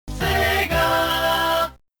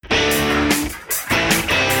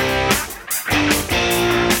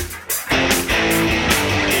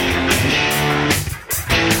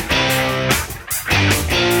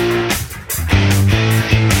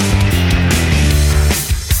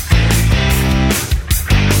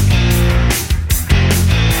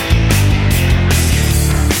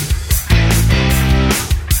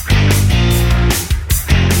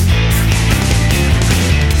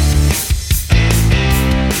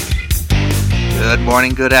Good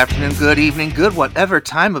morning, good afternoon, good evening, good whatever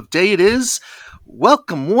time of day it is.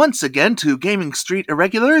 Welcome once again to Gaming Street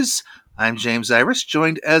Irregulars. I'm James Irish,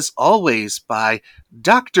 joined as always by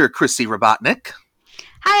Dr. Chrissy Robotnik.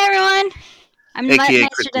 Hi, everyone. I'm a lot AKA nicer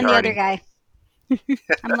Chrissy than the other Harding. guy.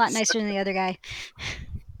 I'm a lot nicer than the other guy.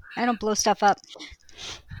 I don't blow stuff up.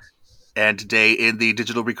 And today in the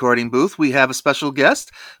digital recording booth, we have a special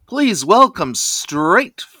guest. Please welcome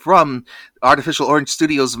straight from Artificial Orange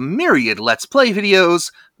Studios' myriad Let's Play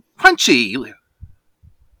videos, Crunchy.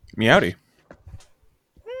 Meowdy.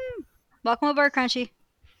 Welcome aboard, Crunchy.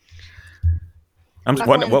 I'm just,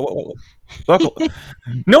 Buckle.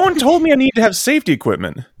 No one told me I need to have safety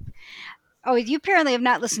equipment. Oh, you apparently have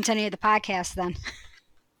not listened to any of the podcasts then.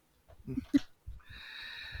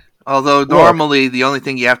 Although normally the only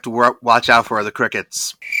thing you have to watch out for are the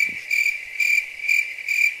crickets.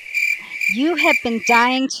 You have been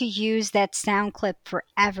dying to use that sound clip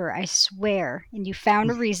forever, I swear, and you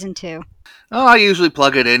found a reason to. Oh, I usually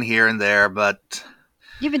plug it in here and there, but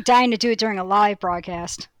You've been dying to do it during a live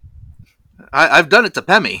broadcast. I've done it to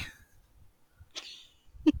Pemmy.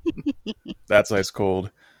 That's ice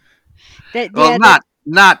cold.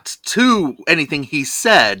 Not to anything he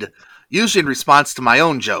said, usually in response to my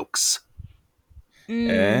own jokes.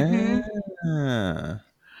 Mm-hmm.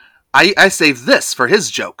 I saved this for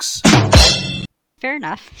his jokes. Fair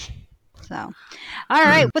enough. So, all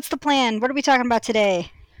right, what's the plan? What are we talking about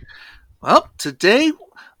today? Well, today,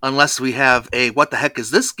 unless we have a what the heck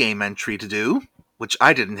is this game entry to do, which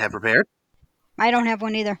I didn't have prepared. I don't have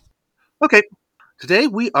one either. Okay, today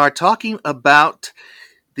we are talking about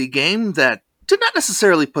the game that did not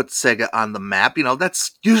necessarily put Sega on the map. You know,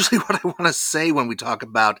 that's usually what I want to say when we talk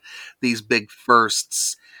about these big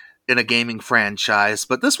firsts in a gaming franchise,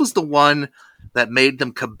 but this was the one that made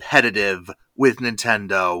them competitive with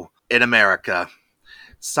Nintendo in America.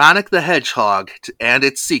 Sonic the Hedgehog and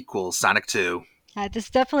its sequel, Sonic 2. This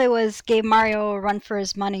definitely gave Mario a run for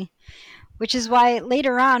his money, which is why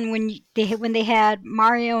later on when they had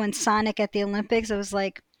Mario and Sonic at the Olympics, it was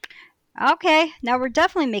like, okay, now we're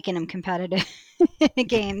definitely making them competitive in a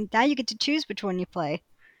game. Now you get to choose which one you play.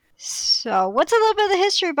 So, what's a little bit of the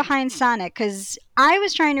history behind Sonic? Because I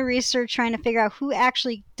was trying to figure out who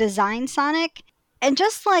actually designed Sonic. And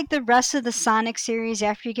just like the rest of the Sonic series,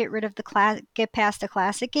 after you get past the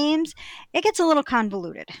classic games, it gets a little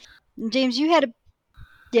convoluted. And James, you had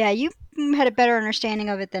a better understanding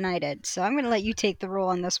of it than I did. So I'm going to let you take the role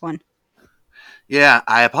on this one. Yeah,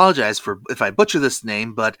 I apologize if I butcher this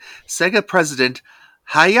name, but Sega president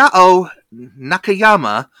Hayao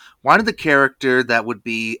Nakayama wanted the character that would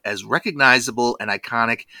be as recognizable and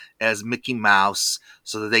iconic as Mickey Mouse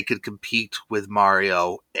so that they could compete with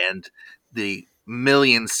Mario and the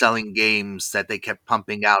million-selling games that they kept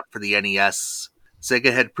pumping out for the NES.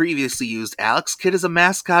 Sega had previously used Alex Kidd as a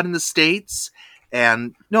mascot in the States,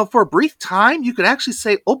 and for a brief time, you could actually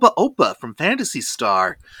say Opa Opa from Phantasy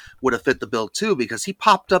Star would have fit the bill too, because he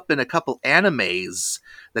popped up in a couple animes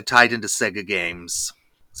that tied into Sega games.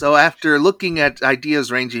 So after looking at ideas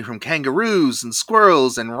ranging from kangaroos and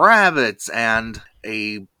squirrels and rabbits and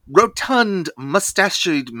a rotund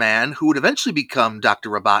mustachioed man who would eventually become Dr.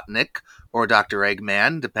 Robotnik or Dr.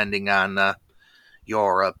 Eggman, depending on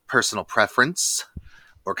your personal preference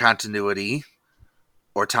or continuity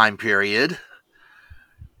or time period,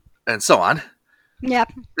 and so on.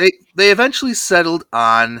 Yep. They eventually settled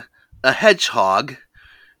on a hedgehog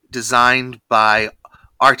designed by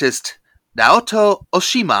artist Naoto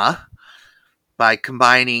Oshima by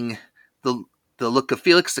combining the look of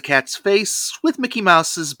Felix the Cat's face with Mickey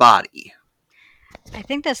Mouse's body. I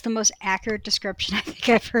think that's the most accurate description I think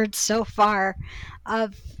I've heard so far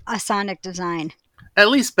of a Sonic design. At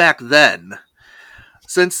least back then.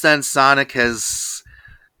 Since then, Sonic has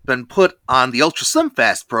been put on the Ultra Slim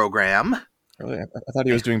Fast program. Really? I thought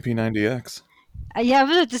he was doing P90X. I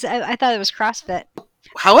thought it was CrossFit.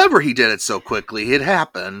 However he did it so quickly, it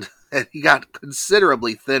happened. And he got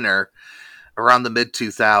considerably thinner around the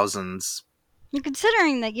mid-2000s.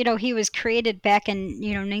 Considering that, he was created back in,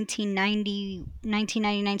 1990,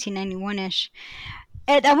 1991-ish.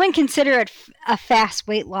 I wouldn't consider it a fast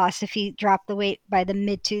weight loss if he dropped the weight by the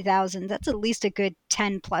mid-2000s. That's at least a good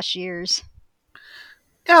 10-plus years.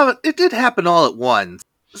 Yeah, but it did happen all at once.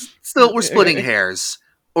 Still, we're splitting hairs.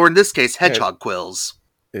 Or in this case, hedgehog quills.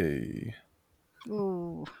 Hey.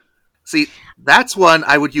 Ooh. See, that's one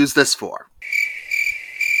I would use this for.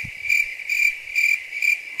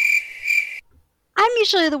 I'm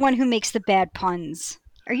usually the one who makes the bad puns.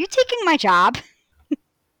 Are you taking my job?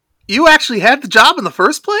 You actually had the job in the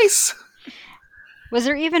first place? Was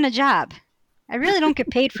there even a job? I really don't get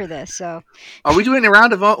paid for this, so... Are we doing a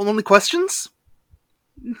round of only questions?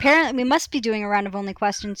 Apparently, we must be doing a round of only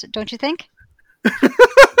questions, don't you think?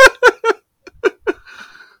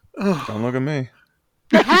 Don't look at me.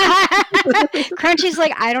 Crunchy's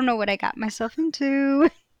like, I don't know what I got myself into.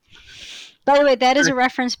 By the way, that is a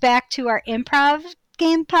reference back to our improv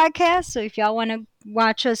game podcast. So if y'all want to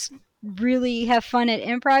watch us really have fun at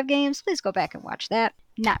improv games, please go back and watch that.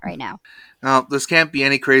 Not right now. Now, this can't be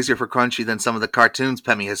any crazier for Crunchy than some of the cartoons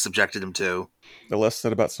Pemmy has subjected him to. The less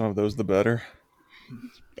said about some of those, the better.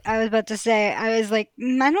 I was about to say, I was like,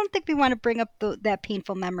 I don't think we want to bring up that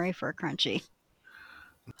painful memory for Crunchy.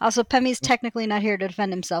 Also, Pemmy's technically not here to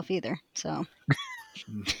defend himself either, so.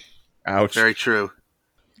 Ouch. Very true.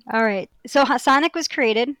 All right. So Sonic was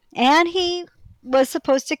created, and he was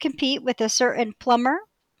supposed to compete with a certain plumber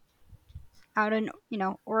out in,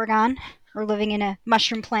 Oregon, or living in a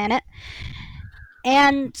mushroom planet.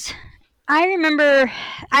 And I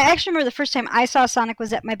actually remember the first time I saw Sonic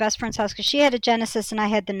was at my best friend's house because she had a Genesis and I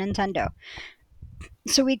had the Nintendo.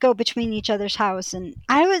 So we'd go between each other's house, and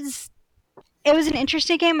it was an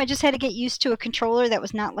interesting game. I just had to get used to a controller that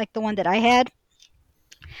was not like the one that I had.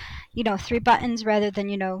 3 buttons rather than,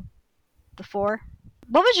 the 4.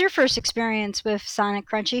 What was your first experience with Sonic,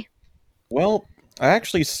 Crunchy? Well, I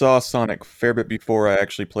actually saw Sonic a fair bit before I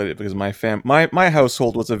actually played it because my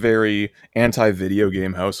household was a very anti-video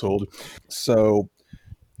game household. So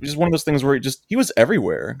just one of those things where he was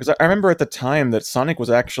everywhere. Because I remember at the time that Sonic was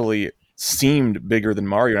actually seemed bigger than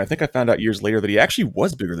Mario, and I think I found out years later that he actually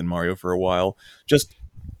was bigger than Mario for a while. Just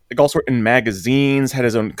like also in magazines, had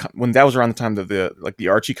his own. When that was around the time that the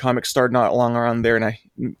Archie comics started, not long around there, and I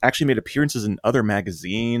actually made appearances in other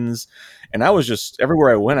magazines. And I was just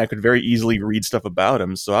everywhere I went, I could very easily read stuff about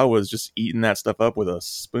him. So I was just eating that stuff up with a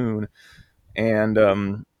spoon.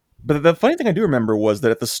 And but the funny thing I do remember was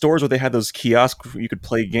that at the stores where they had those kiosks where you could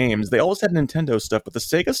play games, they always had Nintendo stuff, but the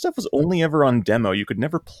Sega stuff was only ever on demo. You could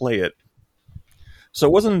never play it. So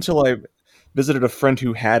it wasn't until I visited a friend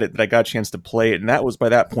who had it that I got a chance to play it, and that was by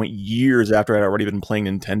that point years after I'd already been playing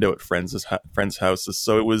Nintendo at friends' houses.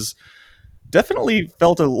 So it was definitely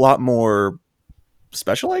felt a lot more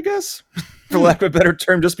special, I guess, for lack of a better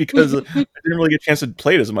term, just because I didn't really get a chance to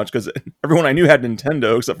play it as much because everyone I knew had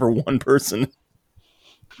Nintendo except for one person.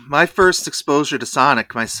 My first exposure to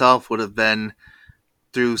Sonic myself would have been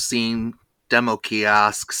through seeing demo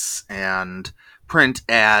kiosks and print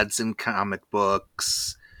ads in comic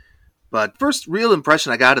books. But first real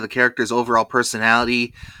impression I got of the character's overall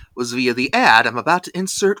personality was via the ad I'm about to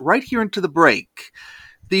insert right here into the break.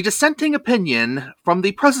 The dissenting opinion from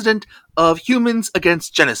the president of Humans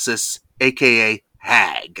Against Genesis, aka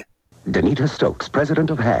HAG. Danita Stokes, president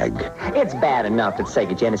of HAG. It's bad enough that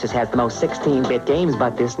Sega Genesis has the most 16-bit games,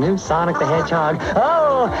 but this new Sonic the Hedgehog,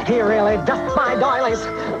 oh, he really does my doilies.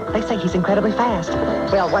 They say he's incredibly fast.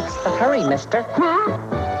 Well, what's the hurry, mister?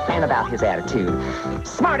 And about his attitude.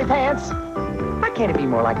 Smarty pants! Why can't it be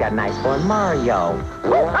more like that nice boy Mario?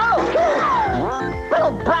 Oh!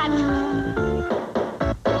 Little butt!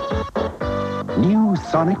 New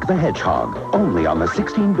Sonic the Hedgehog, only on the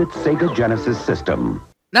 16-bit Sega Genesis system.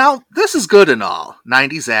 Now, this is good and all.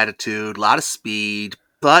 90s attitude, a lot of speed,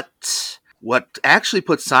 but what actually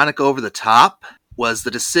put Sonic over the top was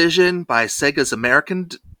the decision by Sega's American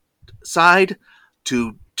side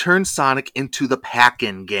to turn Sonic into the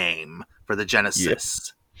pack-in game for the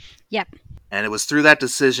Genesis. Yep. And it was through that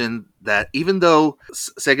decision that even though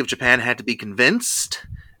Sega of Japan had to be convinced,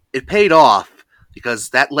 it paid off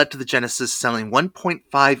because that led to the Genesis selling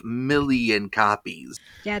 1.5 million copies.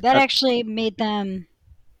 Yeah, that actually made them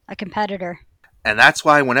a competitor. And that's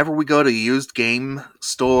why whenever we go to a used game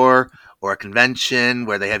store or a convention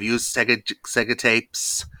where they have used Sega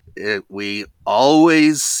tapes, we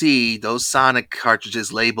always see those Sonic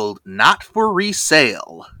cartridges labeled not for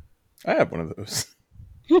resale. I have one of those.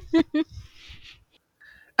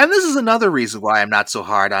 And this is another reason why I'm not so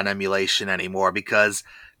hard on emulation anymore, because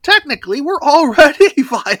technically we're already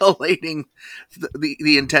violating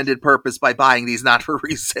the intended purpose by buying these not for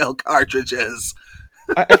resale cartridges.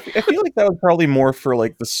 I feel like that was probably more for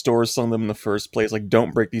like the stores selling them in the first place. Like,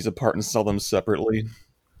 don't break these apart and sell them separately.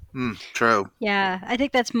 True. Yeah, I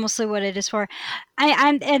think that's mostly what it is for.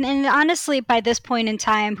 And honestly, by this point in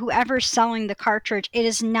time, whoever's selling the cartridge, it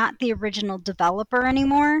is not the original developer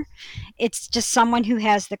anymore. It's just someone who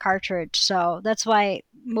has the cartridge. So that's why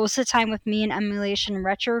most of the time with me in emulation and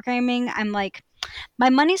retro gaming, I'm like, my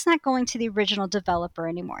money's not going to the original developer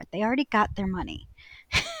anymore. They already got their money.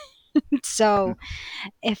 So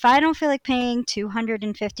if I don't feel like paying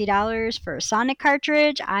 $250 for a Sonic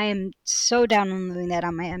cartridge, I am so down on doing that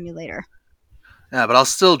on my emulator. Yeah, but I'll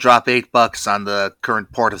still drop $8 on the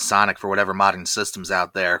current port of Sonic for whatever modern system's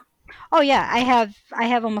out there. Oh yeah, I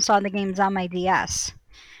have almost all the games on my DS.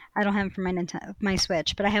 I don't have them for my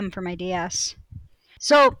Switch, but I have them for my DS.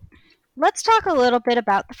 So let's talk a little bit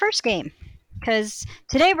about the first game, because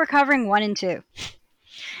today we're covering 1 and 2,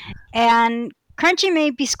 and Crunchy may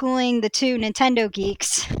be schooling the two Nintendo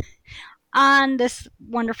geeks on this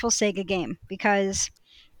wonderful Sega game because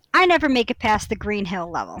I never make it past the Green Hill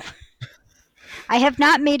level. I have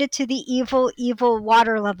not made it to the evil, evil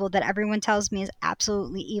water level that everyone tells me is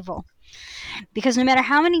absolutely evil. Because no matter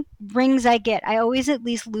how many rings I get, I always at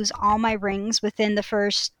least lose all my rings within the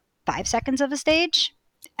first 5 seconds of a stage.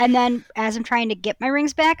 And then as I'm trying to get my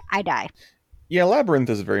rings back, I die. Yeah, Labyrinth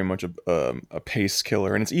is very much a pace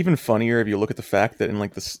killer, and it's even funnier if you look at the fact that in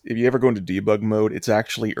like this, if you ever go into debug mode, it's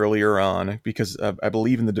actually earlier on because I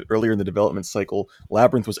believe earlier in the development cycle,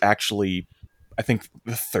 Labyrinth was actually, I think,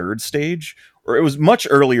 the third stage, or it was much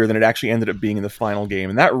earlier than it actually ended up being in the final game,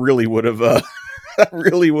 and that really would have, that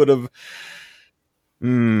really would have,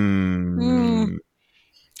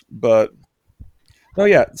 but no,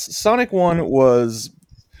 yeah, Sonic One was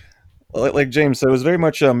like James said, it was very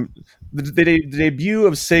much the debut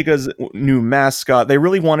of Sega's new mascot. They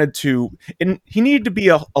really wanted to, and he needed to be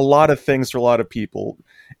a lot of things for a lot of people,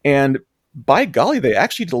 and by golly, they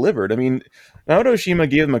actually delivered. I mean, Naoto Oshima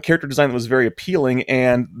gave them a character design that was very appealing,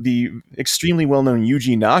 and the extremely well-known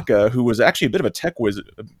Yuji Naka, who was actually a bit of a tech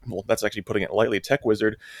wizard, well, that's actually putting it lightly, a tech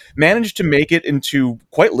wizard, managed to make it into,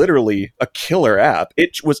 quite literally, a killer app.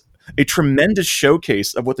 It was a tremendous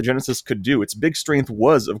showcase of what the Genesis could do. Its big strength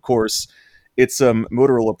was, of course, its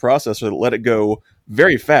Motorola processor that let it go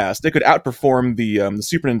very fast. It could outperform the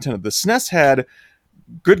Super Nintendo. The SNES had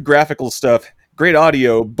good graphical stuff, great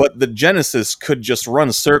audio, but the Genesis could just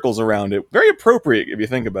run circles around it. Very appropriate if you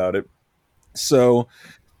think about it. So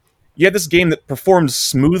you had this game that performed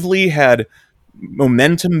smoothly, had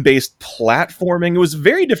momentum-based platforming. It was a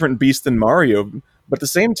very different beast than Mario, but at the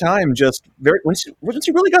same time, just very once you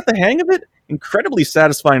really got the hang of it, incredibly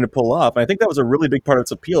satisfying to pull off. And I think that was a really big part of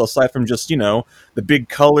its appeal, aside from just the big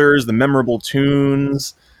colors, the memorable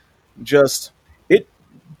tunes. Just it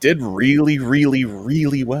did really, really,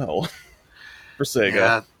 really well for Sega.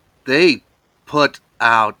 Yeah, they put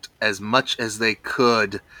out as much as they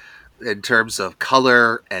could in terms of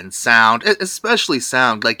color and sound, especially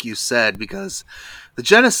sound, like you said, because the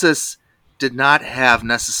Genesis did not have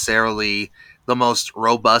necessarily the most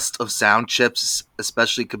robust of sound chips,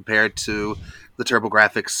 especially compared to the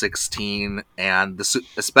TurboGrafx 16 and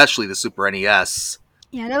especially the Super NES.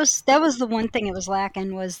 Yeah, that was the one thing it was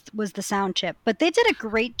lacking was the sound chip. But they did a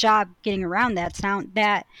great job getting around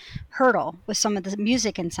that hurdle with some of the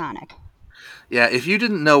music in Sonic. Yeah, if you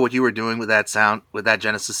didn't know what you were doing with that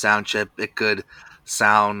Genesis sound chip, it could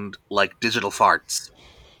sound like digital farts.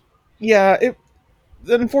 Yeah,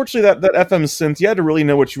 unfortunately that FM synth, you had to really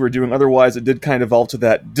know what you were doing. Otherwise, it did kind of evolve to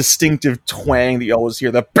that distinctive twang that you always hear.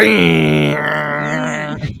 The bing.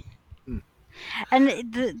 And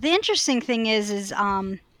the interesting thing is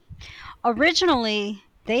originally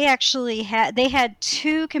they had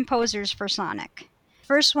two composers for Sonic.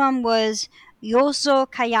 First one was Yozo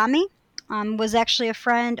Kayami, was actually a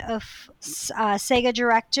friend of Sega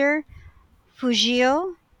director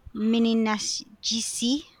Fujio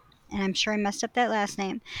Mininashi, and I'm sure I messed up that last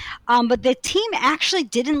name. But the team actually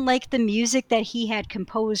didn't like the music that he had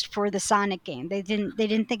composed for the Sonic game. They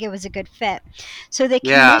didn't think it was a good fit, so they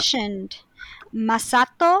Yeah, commissioned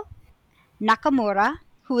Masato Nakamura,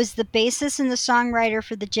 who is the bassist and the songwriter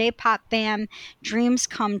for the J-pop band Dreams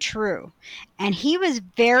Come True. And he was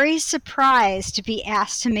very surprised to be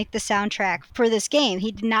asked to make the soundtrack for this game.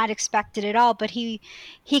 He did not expect it at all, but he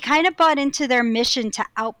kind of bought into their mission to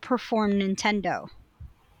outperform Nintendo.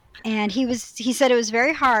 And he said it was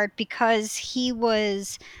very hard because he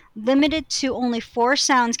was limited to only 4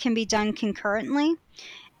 sounds can be done concurrently,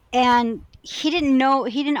 and he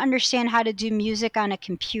didn't understand how to do music on a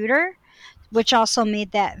computer, which also made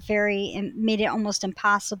it almost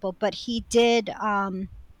impossible. But he did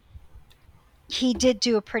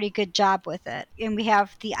do a pretty good job with it, and we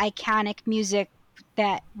have the iconic music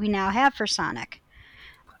that we now have for Sonic.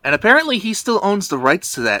 and apparently he still owns the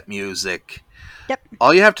rights to that music. Yep.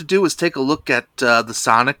 All you have to do is take a look at the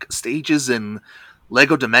Sonic stages in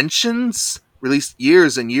Lego Dimensions, released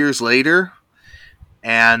years and years later,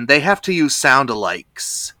 and they have to use sound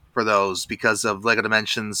alikes for those because of Lego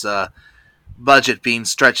Dimensions' budget being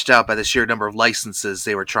stretched out by the sheer number of licenses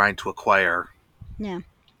they were trying to acquire. Yeah.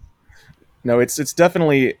 No, it's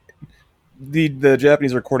definitely the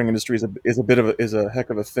Japanese recording industry is a heck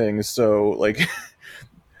of a thing. So like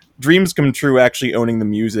Dreams Come True actually owning the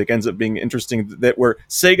music ends up being interesting. That where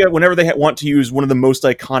Sega, whenever they want to use one of the most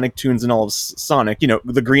iconic tunes in all of Sonic,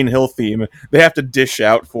 the Green Hill theme, they have to dish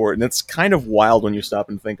out for it, and it's kind of wild when you stop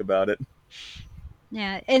and think about it.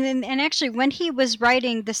 Yeah, and actually, when he was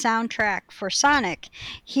writing the soundtrack for Sonic,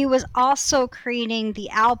 he was also creating the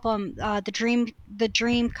album, the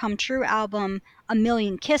Dream Come True album, A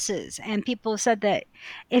Million Kisses. And people said that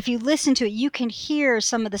if you listen to it, you can hear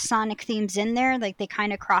some of the Sonic themes in there, like they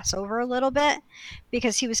kind of cross over a little bit,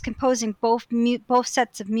 because he was composing both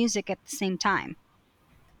sets of music at the same time.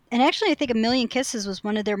 And actually, I think A Million Kisses was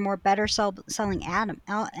one of their more better selling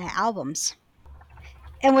albums.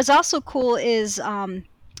 And what's also cool is,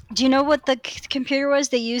 do you know what the computer was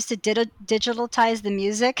they used to digitalize the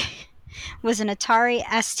music? Was an Atari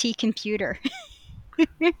ST computer.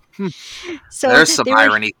 So There's some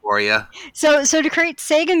irony for you. So to create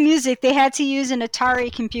Sega music, they had to use an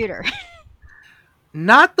Atari computer.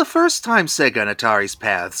 Not the first time Sega and Atari's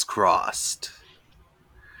paths crossed.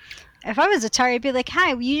 If I was Atari, I'd be like,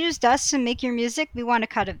 "Hi, you used us to make your music. We want a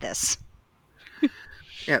cut of this."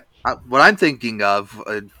 Yeah, what I'm thinking of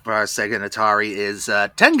for Sega and Atari is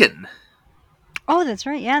Tengen. Oh, that's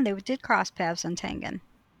right. Yeah, they did cross paths on Tengen.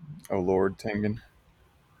 Oh Lord, Tengen.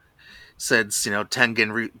 Since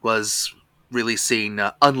Tengen was releasing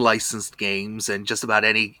unlicensed games, and just about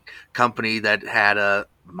any company that had a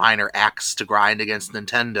minor axe to grind against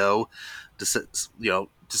Nintendo,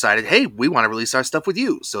 decided, hey, we want to release our stuff with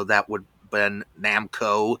you. So that would have been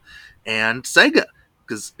Namco and Sega,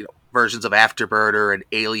 because versions of Afterburner and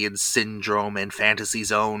Alien Syndrome and Fantasy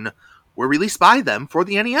Zone were released by them for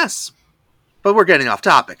the NES. But we're getting off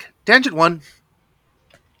topic. Tangent 1.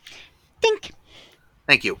 Think.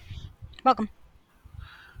 Thank you. Welcome.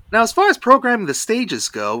 Now, as far as programming the stages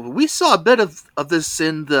go, we saw a bit of this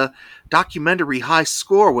in the documentary High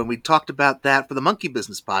Score when we talked about that for the Monkey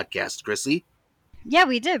Business podcast, Chrissy. Yeah,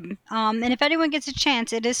 we did. And if anyone gets a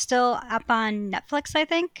chance, it is still up on Netflix, I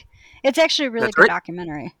think. It's actually a really good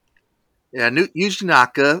documentary. Yeah, Yuji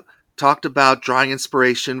Naka talked about drawing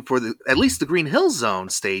inspiration for at least the Green Hill Zone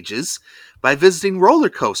stages by visiting roller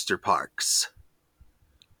coaster parks.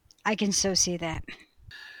 I can so see that.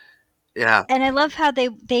 Yeah. And I love how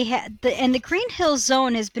they had the Green Hill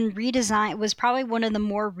Zone has been redesigned, was probably one of the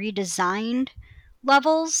more redesigned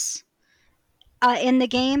levels in the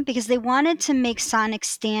game, because they wanted to make Sonic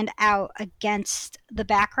stand out against the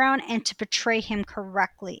background and to portray him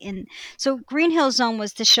correctly. And so Green Hill Zone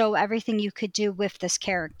was to show everything you could do with this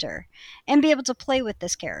character and be able to play with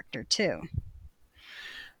this character too.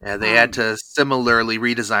 Yeah, they had to similarly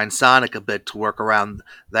redesign Sonic a bit to work around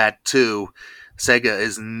that too. Sega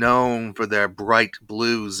is known for their bright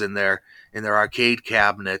blues in their arcade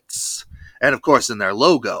cabinets, and of course in their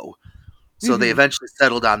logo. So they eventually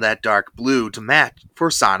settled on that dark blue for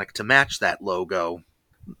Sonic to match that logo.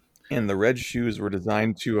 And the red shoes were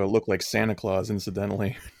designed to look like Santa Claus,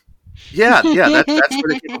 incidentally. Yeah, that's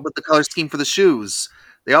where they came up with the color scheme for the shoes.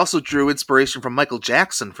 They also drew inspiration from Michael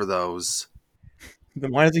Jackson for those.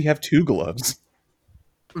 Then why does he have two gloves?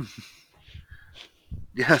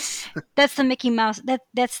 Yes. That's the Mickey Mouse.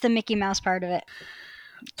 That's the Mickey Mouse part of it.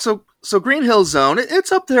 So Green Hill Zone,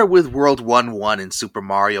 it's up there with World 1-1 and Super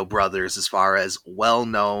Mario Brothers as far as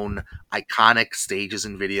well-known, iconic stages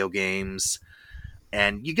in video games.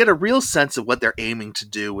 And you get a real sense of what they're aiming to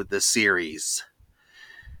do with this series.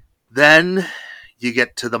 Then you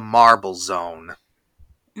get to the Marble Zone.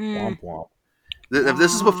 Womp womp.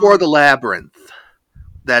 This is before the Labyrinth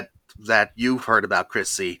that you've heard about,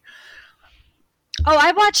 Chrissy. Oh,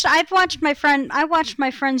 I watched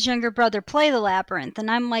my friend's younger brother play the Labyrinth,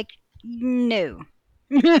 and I'm like, no.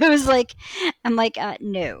 I'm like,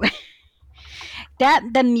 no.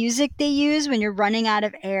 The music they use when you're running out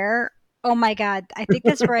of air, oh my god, I think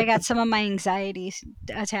that's where I got some of my anxiety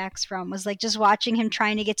attacks from, was like just watching him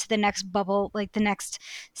trying to get to the next bubble, like the next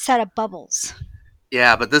set of bubbles.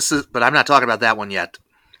 Yeah, but I'm not talking about that one yet.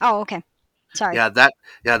 Oh, okay. Sorry. Yeah,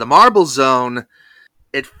 the Marble Zone,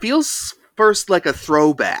 it feels first like a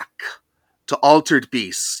throwback to Altered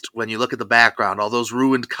Beast when you look at the background, all those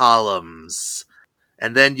ruined columns.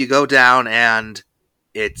 And then you go down and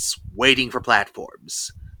it's waiting for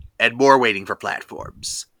platforms. And more waiting for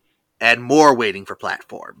platforms. And more waiting for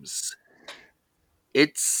platforms.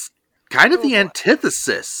 It's kind of the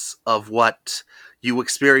antithesis of what you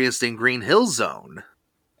experienced in Green Hill Zone.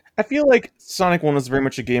 I feel like Sonic 1 was very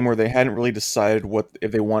much a game where they hadn't really decided what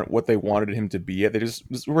they wanted him to be yet. They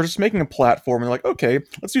were just making a platform, and they're like, okay,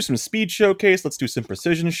 let's do some speed showcase, let's do some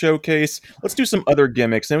precision showcase, let's do some other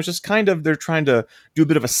gimmicks. And it was just kind of, they're trying to do a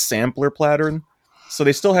bit of a sampler pattern. So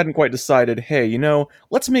they still hadn't quite decided, hey,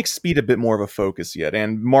 let's make speed a bit more of a focus yet.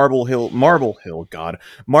 And Marble Hill, God,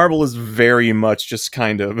 Marble is very much just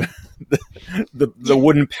kind of the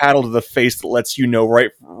wooden paddle to the face that lets you know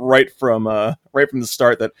right from the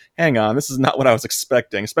start that, hang on, this is not what I was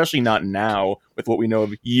expecting, especially not now with what we know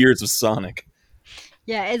of years of Sonic.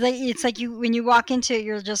 Yeah, it's like you when you walk into it,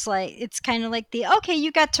 you're just like, it's kind of like okay,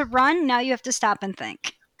 you got to run, now you have to stop and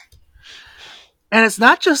think. And it's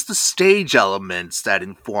not just the stage elements that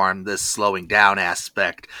inform this slowing down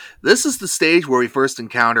aspect. This is the stage where we first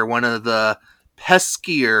encounter one of the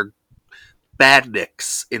peskier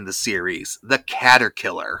badniks in the series, the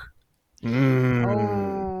Caterkiller.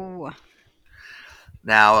 Oh.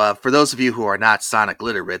 Now, for those of you who are not Sonic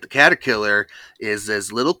literate, the Caterkiller is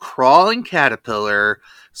this little crawling caterpillar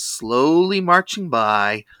slowly marching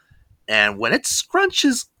by, and when it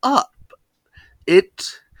scrunches up,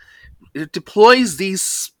 it deploys these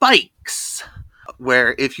spikes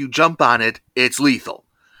where if you jump on it, it's lethal.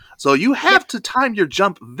 So you have to time your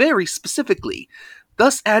jump very specifically,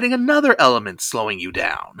 thus adding another element slowing you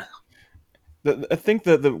down. I think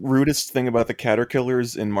that the rudest thing about the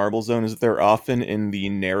Caterkillars in Marble Zone is that they're often in the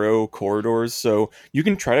narrow corridors, so you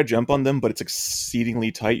can try to jump on them, but it's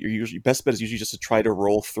exceedingly tight. Your best bet is usually just to try to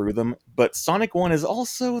roll through them. But Sonic 1 is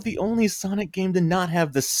also the only Sonic game to not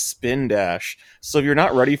have the spin dash, so if you're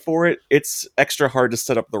not ready for it, it's extra hard to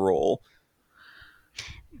set up the roll.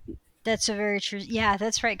 That's a very true. Yeah,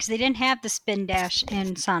 that's right, because they didn't have the spin dash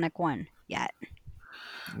in Sonic 1 yet.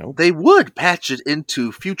 Nope. They would patch it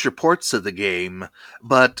into future ports of the game,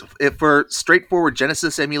 but if for straightforward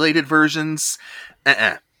Genesis emulated versions,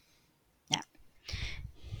 Yeah.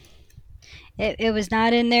 It was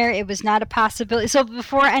not in there. It was not a possibility. So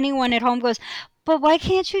before anyone at home goes, but why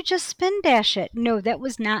can't you just spin dash it? No, that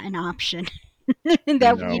was not an option. You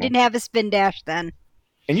didn't have a spin dash then.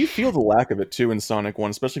 And you feel the lack of it too in Sonic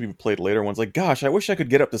 1, especially if you've played later ones. Like, gosh, I wish I could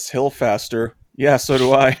get up this hill faster. Yeah, so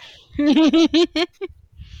do I.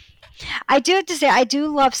 I do have to say, I do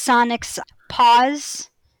love Sonic's pause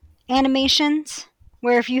animations,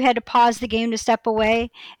 where if you had to pause the game to step away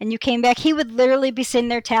and you came back, he would literally be sitting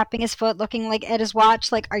there tapping his foot, looking like at his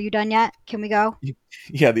watch, like, are you done yet? Can we go?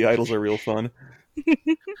 Yeah, the idols are real fun.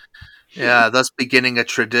 Yeah, thus beginning a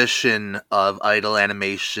tradition of idle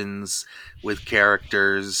animations with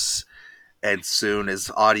characters, and soon as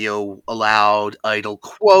audio allowed, idle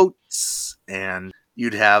quotes, and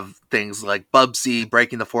you'd have things like Bubsy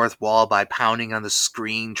breaking the fourth wall by pounding on the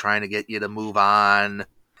screen trying to get you to move on.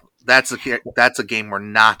 That's a game we're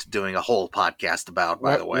not doing a whole podcast about,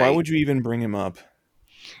 by the way. Why would you even bring him up?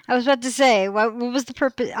 I was about to say, what was the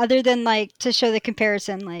purpose, other than like to show the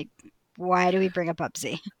comparison? Like, why do we bring up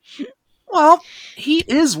Bubsy? Well, he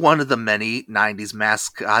is one of the many 90s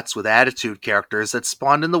mascots with attitude characters that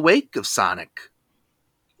spawned in the wake of Sonic.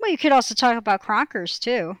 Well, you could also talk about Cronkers,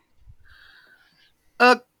 too.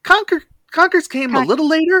 Conkers came a little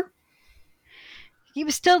later. He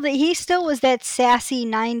still was that sassy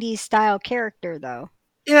 90s style character, though.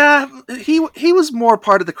 Yeah, he was more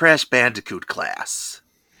part of the Crash Bandicoot class.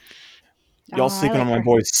 Y'all sleeping on my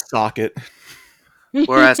boy's socket.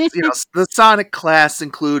 Whereas, the Sonic class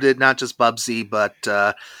included not just Bubsy, but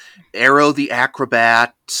Arrow the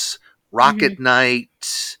Acrobat, Rocket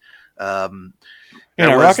Knight.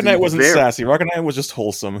 Rocket Knight wasn't sassy. Rocket Knight was just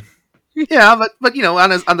wholesome. Yeah, but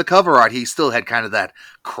on the cover art, he still had kind of that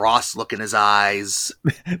cross look in his eyes.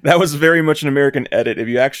 That was very much an American edit. If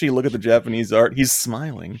you actually look at the Japanese art, he's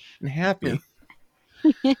smiling and happy.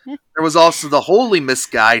 Yeah. There was also the wholly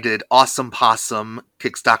misguided Awesome Possum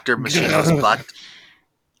kicks Dr. Machino's butt.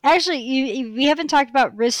 Actually, we haven't talked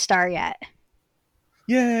about Ristar yet.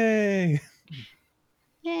 Yay!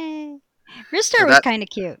 Ristar was kind of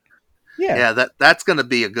cute. Yeah, that's going to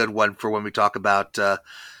be a good one for when we talk about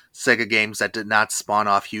Sega games that did not spawn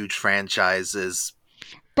off huge franchises.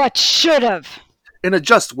 But should have. In a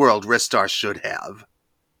just world, Ristar should have.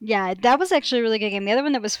 Yeah, that was actually a really good game. The other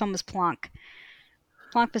one that was fun was Plonk.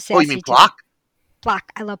 Plonk was sassy. Oh, you mean Plonk?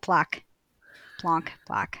 Plonk. I love Plonk. Plonk.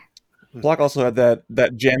 Plonk also had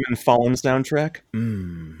that Jammin' Fallen soundtrack.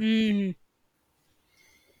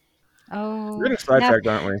 Oh. We're going to sidetrack,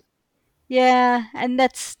 aren't we? Yeah, and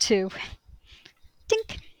that's 2.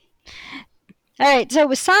 Dink. Alright, so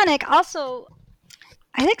with Sonic, also,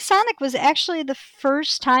 I think Sonic was actually the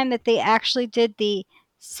first time that they actually did the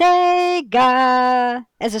Sega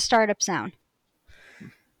as a startup sound.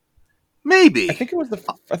 Maybe. I think it was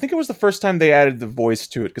the first time they added the voice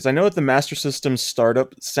to it, because I know that the Master System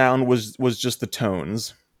startup sound was just the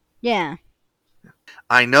tones. Yeah.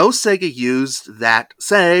 I know Sega used that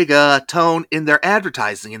Sega tone in their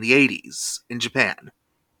advertising in the 80s in Japan.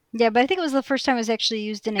 Yeah, but I think it was the first time it was actually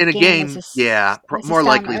used in In a game as game, yeah, as a more sound,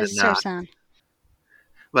 likely than as not. sound.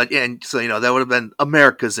 But yeah, and so that would have been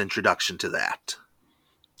America's introduction to that.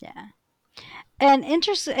 Yeah. And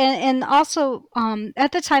and also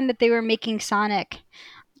at the time that they were making Sonic,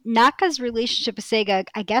 Naka's relationship with Sega,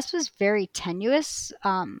 I guess, was very tenuous.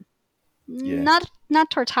 Yeah. Not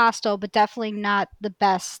towards hostile, but definitely not the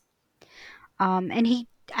best. And he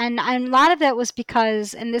and a lot of that was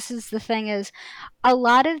because, and this is the thing, is a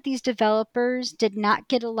lot of these developers did not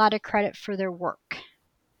get a lot of credit for their work.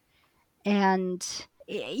 And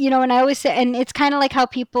and I always say, and it's kind of like how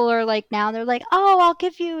people are like now, they're like, oh, I'll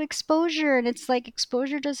give you exposure, and it's like,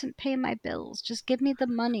 exposure doesn't pay my bills, just give me the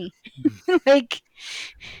money. Like,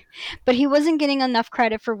 but he wasn't getting enough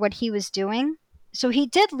credit for what he was doing, so he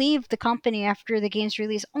did leave the company after the game's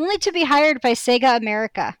release, only to be hired by Sega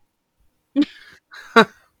America. I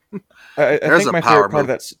There's think a my power favorite part of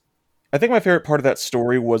move. that. I think my favorite part of that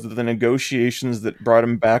story was that the negotiations that brought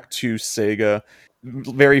him back to Sega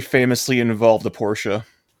very famously involved a Porsche.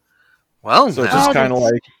 Well, So it's then. just Oh, kind of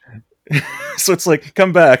that's like, so it's like,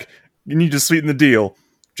 come back. You need to sweeten the deal.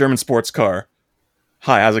 German sports car.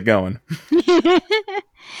 Hi, how's it going?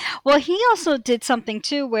 well, he also did something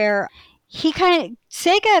too where he kind of,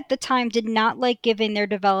 Sega at the time did not like giving their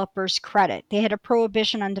developers credit. They had a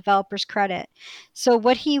prohibition on developers credit. So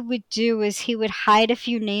what he would do is he would hide a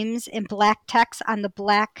few names in black text on the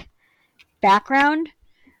black background.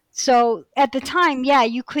 So at the time, yeah,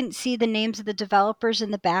 you couldn't see the names of the developers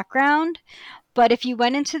in the background. But if you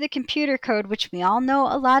went into the computer code, which we all know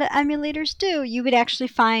a lot of emulators do, you would actually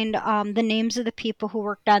find the names of the people who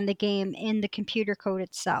worked on the game in the computer code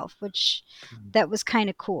itself, which that was kind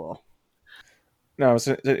of cool. No, it's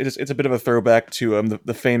a bit of a throwback to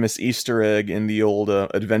the famous Easter egg in the old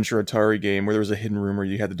Adventure Atari game where there was a hidden room where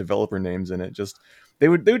you had the developer names in it. Just they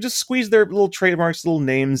would just squeeze their little trademarks, little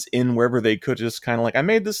names in wherever they could. Just kind of like, I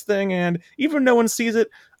made this thing, and even if no one sees it,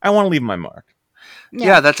 I want to leave my mark. Yeah.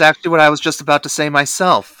 Yeah, that's actually what I was just about to say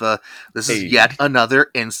myself. This is Hey. yet another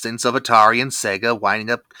instance of Atari and Sega winding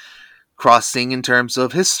up crossing in terms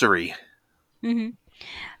of history. hmm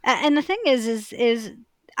And the thing is,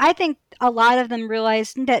 I think a lot of them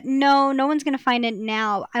realized that no one's going to find it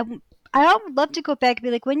now. I would love to go back and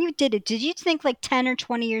be like, when you did it, did you think like 10 or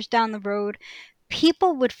 20 years down the road,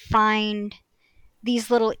 people would find these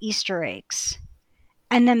little Easter eggs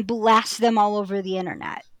and then blast them all over the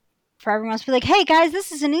internet for everyone else to be like, hey guys,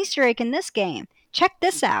 this is an Easter egg in this game. Check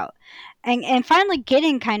this out. And finally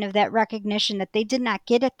getting kind of that recognition that they did not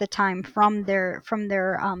get at the time from their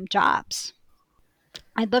jobs.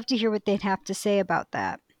 I'd love to hear what they'd have to say about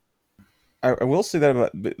that. I will say that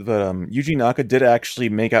about that Yuji Naka did actually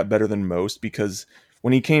make out better than most because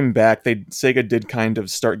when he came back, Sega did kind of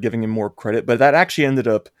start giving him more credit, but that actually ended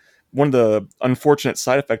up one of the unfortunate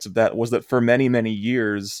side effects of that was that for many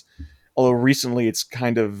years, although recently it's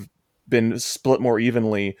kind of been split more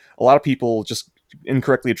evenly, a lot of people just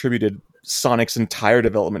incorrectly attributed Sonic's entire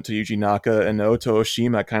development to Yuji Naka, and Naoto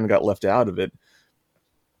Oshima kind of got left out of it.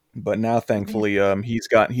 But now, thankfully, he's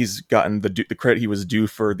gotten the credit he was due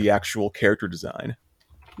for the actual character design.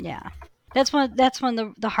 Yeah, that's one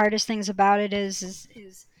of the hardest things about it is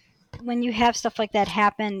when you have stuff like that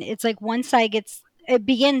happen. It's like one side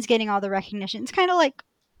begins getting all the recognition. It's kind of like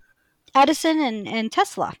Edison and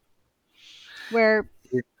Tesla, where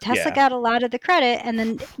Tesla Yeah. got a lot of the credit, and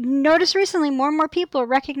then notice recently more and more people are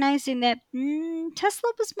recognizing that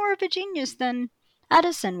Tesla was more of a genius than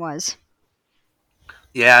Edison was.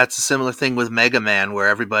 Yeah, it's a similar thing with Mega Man, where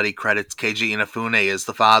everybody credits Keiji Inafune as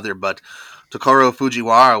the father, but Tokoro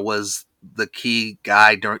Fujiwara was the key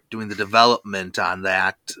guy doing the development on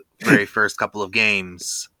that very first couple of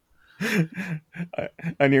games.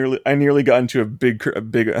 I nearly got into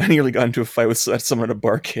I nearly got into a fight with someone at a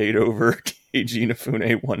barcade over Keiji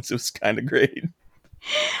Inafune once. It was kind of great,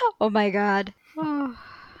 Oh my god. Oh.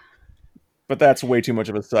 but that's way too much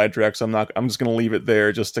of a sidetrack. So I'm just gonna leave it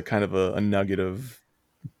there, just to kind of a nugget of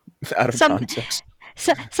out of Some context.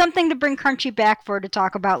 something to bring Crunchy back for to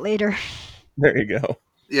talk about later. There you go.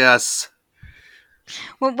 Yes.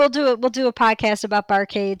 We'll do a podcast about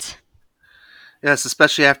barcades. Yes,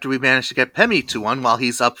 especially after we managed to get Pemi to one while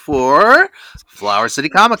he's up for Flower City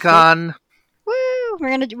Comic Con. Woo!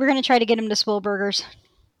 We're gonna try to get him to Swillburgers.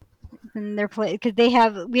 And they're play because we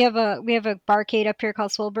have a barcade up here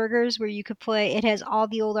called Swillburgers where you could play. It has all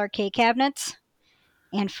the old arcade cabinets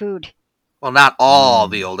and food. Well, not all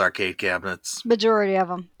the old arcade cabinets. Majority of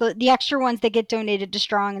them. The extra ones that get donated to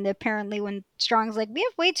Strong, and apparently when Strong's like, we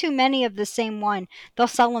have way too many of the same one, they'll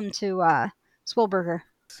sell them to Swillburger.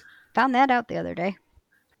 Found that out the other day.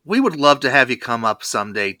 We would love to have you come up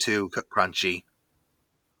someday too, Crunchy.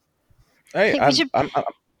 Hey, We should.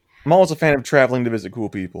 I'm always a fan of traveling to visit cool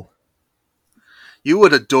people. You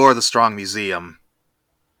would adore the Strong Museum.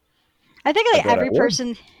 I think I like bet I every would.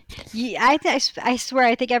 person. I swear,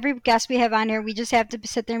 I think every guest we have on here, we just have to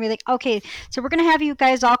sit there and be like, okay, so we're gonna have you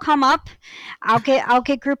guys all come up. I'll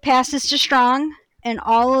get group passes to Strong and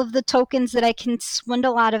all of the tokens that I can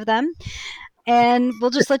swindle out of them, and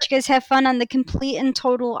we'll just let you guys have fun on the complete and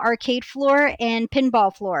total arcade floor and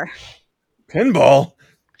pinball floor. Pinball.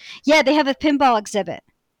 Yeah, they have a pinball exhibit.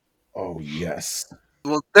 Oh yes.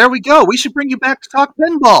 Well, there we go. We should bring you back to talk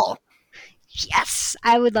pinball. Yes,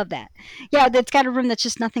 I would love that. Yeah, that's got a room that's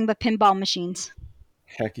just nothing but pinball machines.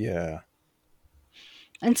 Heck yeah.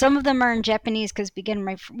 And some of them are in Japanese because we get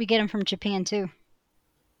them from Japan too.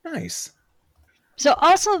 Nice. So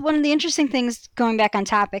also one of the interesting things, going back on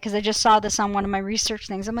topic, because I just saw this on one of my research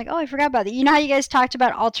things. I'm like, oh, I forgot about that. You know how you guys talked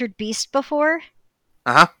about Altered Beast before?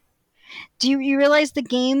 Uh huh. Do you realize the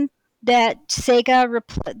game that Sega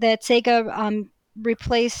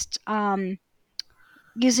replaced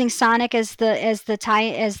using Sonic as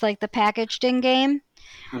the packaged in game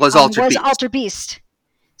Was Altered was Beast. Altered Beast.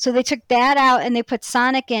 So they took that out and they put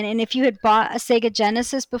Sonic in. And if you had bought a Sega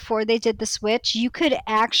Genesis before they did the Switch, you could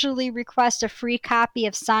actually request a free copy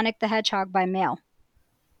of Sonic the Hedgehog by mail.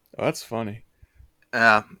 Oh, that's funny.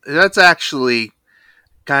 That's actually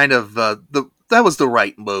kind of that was the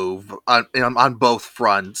right move on both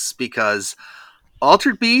fronts, because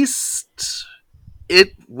Altered Beast,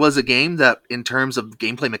 it was a game that, in terms of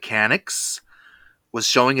gameplay mechanics, was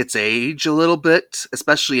showing its age a little bit,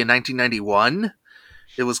 especially in 1991.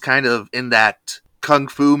 It was kind of in that Kung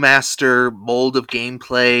Fu Master mold of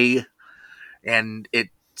gameplay, and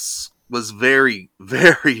it was very,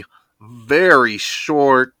 very, very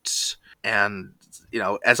short. And,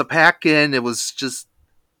 as a pack-in, it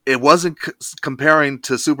wasn't comparing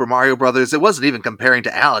to Super Mario Brothers. It wasn't even comparing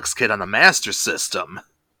to Alex Kidd on the Master System.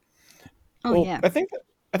 Oh, Well, yeah. I think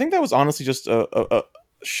that was honestly just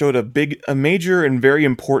showed a major and very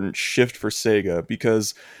important shift for Sega,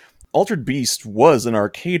 because Altered Beast was an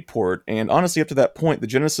arcade port, and honestly, up to that point, the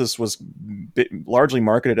Genesis was largely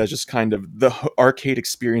marketed as just kind of the arcade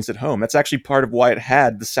experience at home. That's actually part of why it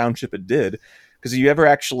had the sound chip it did, because if you ever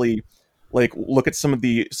actually look at some of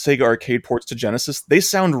the Sega arcade ports to Genesis, they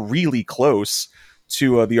sound really close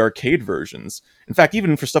to the arcade versions. In fact,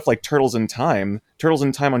 even for stuff like Turtles in Time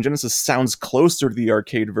on Genesis sounds closer to the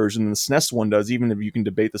arcade version than the SNES one does, even if you can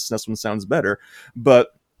debate the SNES one sounds better.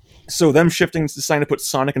 But so them shifting, deciding to put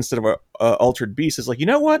Sonic instead of Altered Beast is like, you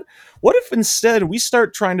know what? What if instead we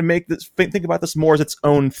start trying to make this, think about this more as its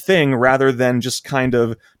own thing rather than just kind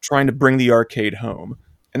of trying to bring the arcade home?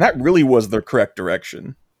 And that really was the correct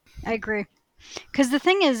direction. I agree. Because the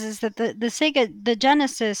thing is that the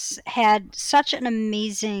Genesis had such an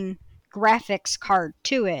amazing graphics card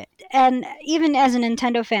to it, and even as a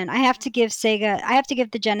Nintendo fan, I have to give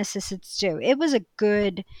the Genesis its due. It was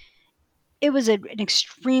an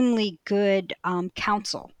extremely good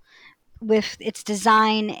console with its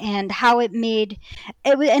design and how it made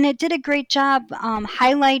it, and it did a great job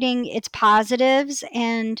highlighting its positives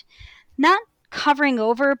and not covering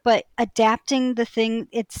over but adapting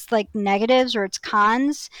its like negatives or its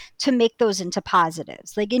cons to make those into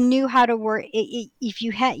positives. Like it knew how to work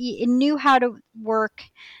it knew how to work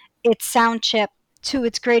its sound chip to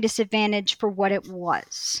its greatest advantage for what it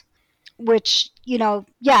was. Which,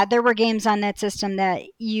 yeah, there were games on that system that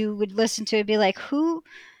you would listen to and be like, who,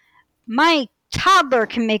 my toddler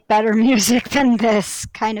can make better music than this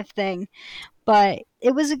kind of thing. But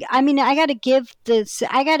it was, I got to give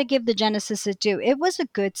the Genesis a due. It was a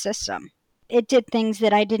good system. It did things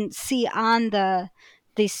that I didn't see on the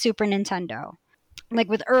Super Nintendo, like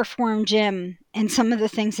with Earthworm Jim and some of the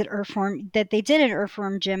things that they did in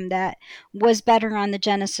Earthworm Jim that was better on the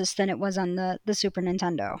Genesis than it was on the Super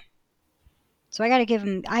Nintendo. So I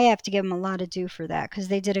have to give them a lot of due for that, because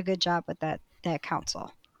they did a good job with that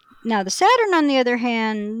console. Now the Saturn, on the other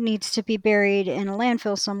hand, needs to be buried in a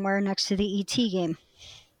landfill somewhere next to the E.T. game.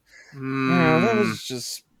 Yeah, that was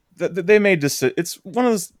just they made this. It's one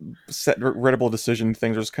of those regrettable decision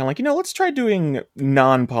things. Where it's kind of like, let's try doing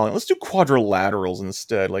non-poly. Let's do quadrilaterals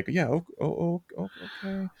instead. Like, yeah,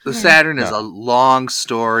 okay. The Saturn is a long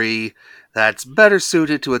story that's better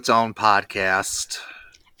suited to its own podcast.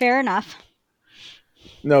 Fair enough.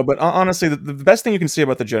 No, but honestly, the best thing you can say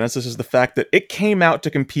about the Genesis is the fact that it came out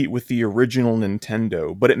to compete with the original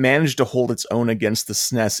Nintendo, but it managed to hold its own against the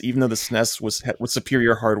SNES, even though the SNES was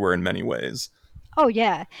superior hardware in many ways. Oh,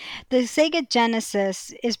 yeah. The Sega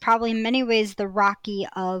Genesis is probably in many ways the Rocky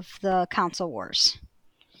of the console wars.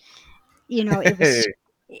 It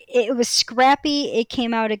it was scrappy. It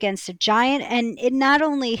came out against a giant, and it not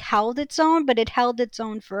only held its own, but it held its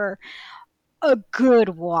own for a good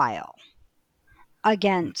while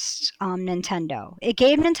against Nintendo. It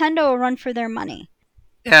gave Nintendo a run for their money.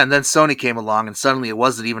 Yeah, and then Sony came along, and suddenly it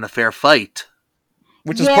wasn't even a fair fight.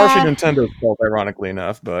 Which is partially Yeah. Nintendo's fault, ironically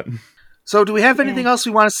enough, but So, do we have anything else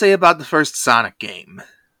we want to say about the first Sonic game?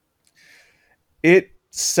 it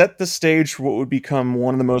set the stage for what would become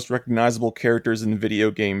one of the most recognizable characters in the video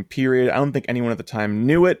game period. I don't think anyone at the time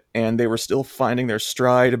knew it, and they were still finding their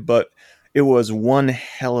stride, but it was one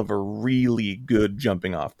hell of a really good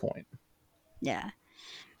jumping off point. Yeah.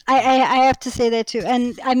 I have to say that too.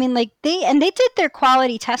 And I mean, like, they did their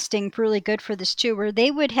quality testing really good for this too, where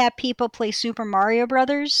they would have people play Super Mario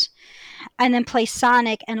Brothers and then play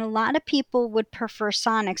Sonic, and a lot of people would prefer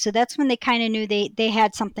Sonic. So that's when they kind of knew they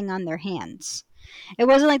had something on their hands. It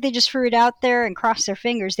wasn't like they just threw it out there and crossed their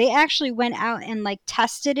fingers. They actually went out and like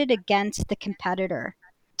tested it against the competitor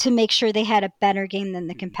to make sure they had a better game than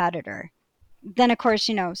the competitor. Then of course,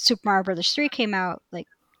 Super Mario Brothers 3 came out like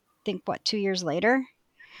I think 2 years later.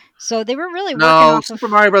 So they were really working No, off Super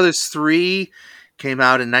of. Mario Brothers 3 came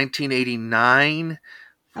out in 1989.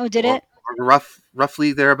 Oh, did it? Or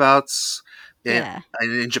roughly thereabouts Yeah.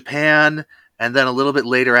 in Japan, and then a little bit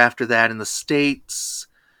later after that in the States.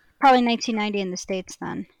 Probably 1990 in the States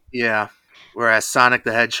then. Yeah. Whereas Sonic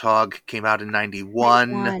the Hedgehog came out in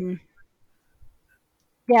 91. 91.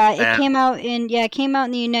 Yeah, it And- came out in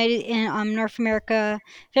in North America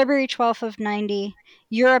February 12th of 90.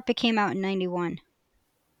 Europe it came out in 91.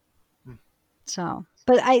 So,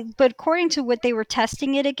 but according to what they were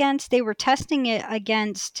testing it against, they were testing it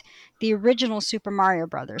against the original Super Mario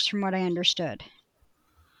Brothers, from what I understood.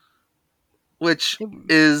 Which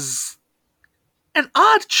is an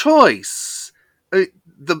odd choice.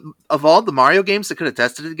 Of all the Mario games they could have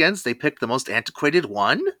tested it against, they picked the most antiquated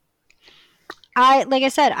one. Like I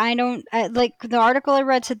said, like the article I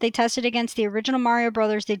read said they tested against the original Mario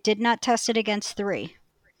Brothers. They did not test it against 3.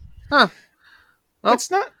 Huh. Well, It's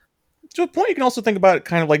not. To a point, you can also think about it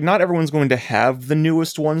kind of like not everyone's going to have the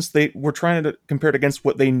newest ones. They were trying to compare it against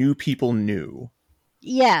what they knew people knew.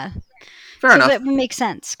 Yeah. fair enough. That would make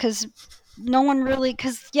sense because no one really,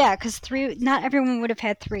 because 3, not everyone would have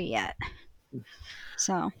had 3 yet.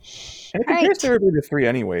 So, And it All compares right. favorably to 3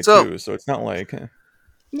 anyway, So- too. So it's not like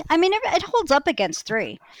I mean, it holds up against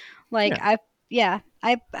 3. Like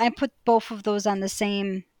I put both of those on the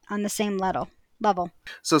same level.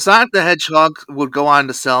 So Sonic the Hedgehog would go on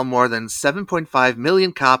to sell more than 7.5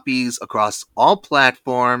 million copies across all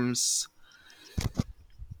platforms.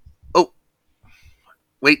 Oh,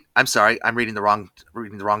 wait, I'm sorry, I'm reading the wrong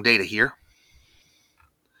data here.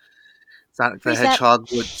 Sonic the Reset. Hedgehog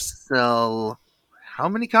would sell how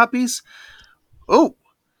many copies? Oh,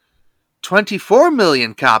 24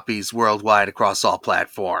 million copies worldwide across all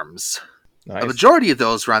platforms. nice. A majority of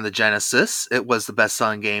those were on the Genesis. It was the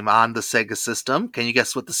best-selling game on the Sega system. Can you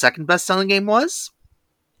guess what the second best-selling game was?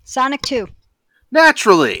 Sonic 2.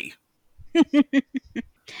 Naturally.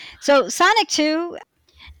 So Sonic 2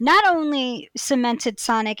 not only cemented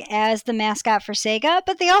Sonic as the mascot for Sega,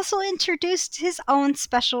 but they also introduced his own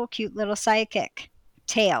special cute little sidekick,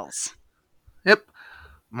 Tails. Yep.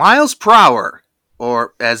 Miles per hour.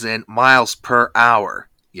 Or as in miles per hour.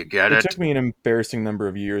 You get It it? took me an embarrassing number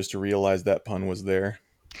of years to realize that pun was there.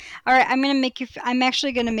 All right, I'm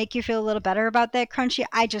actually going to make you feel a little better about that, Crunchy.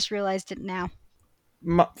 I just realized it now.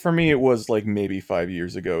 For me, it was like maybe 5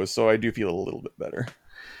 years ago, so I do feel a little bit better.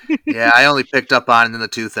 Yeah, I only picked up on it in the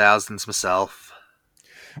 2000s myself.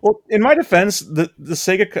 Well, in my defense, the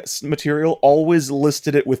Sega material always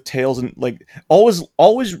listed it with Tails and like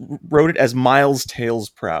always wrote it as Miles Tails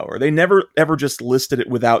per hour. They never ever just listed it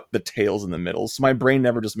without the tails in the middle. So my brain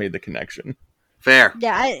never just made the connection. Fair.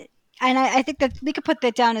 Yeah, I think that we could put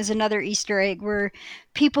that down as another Easter egg where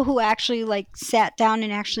people who actually like sat down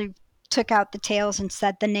and actually took out the tails and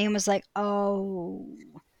said the name was like, oh.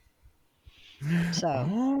 So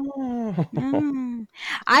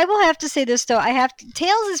I will have to say this though.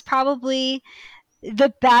 Tails is probably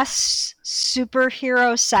the best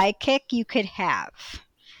superhero sidekick you could have.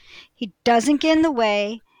 He doesn't get in the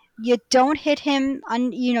way. You don't hit him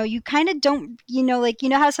on, you kind of don't, like,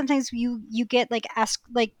 how sometimes you get like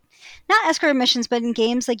not escort missions, but in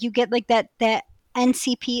games, like you get like that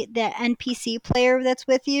NPC player that's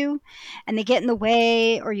with you and they get in the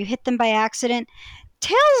way or you hit them by accident.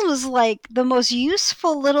 Tails was like the most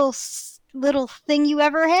useful little thing you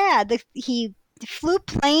ever had. He flew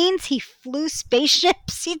planes, he flew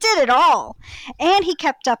spaceships, he did it all. And he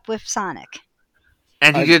kept up with Sonic.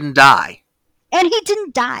 And he didn't die. And he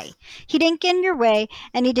didn't die. He didn't get in your way,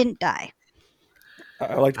 and he didn't die.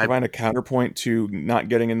 I like to provide a counterpoint to not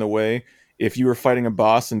getting in the way. If you were fighting a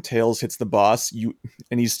boss and Tails hits the boss,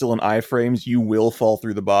 and he's still in iframes, you will fall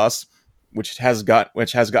through the boss, which has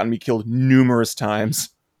gotten me killed numerous times.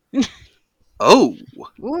 Oh,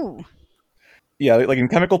 Ooh. Yeah, like in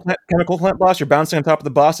chemical plant boss, you're bouncing on top of the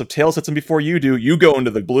boss. If Tails hits him before you do, you go into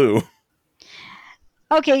the blue.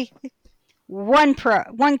 Okay, one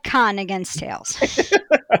con against Tails.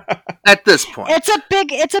 at this point. It's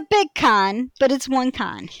a big con, but it's one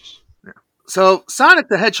con. So, Sonic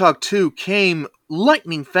the Hedgehog 2 came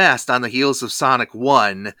lightning fast on the heels of Sonic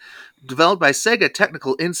 1, developed by Sega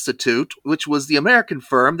Technical Institute, which was the American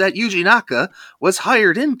firm that Yuji Naka was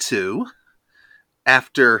hired into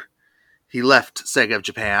after he left Sega of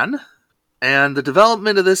Japan. And the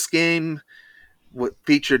development of this game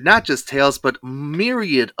featured not just Tails, but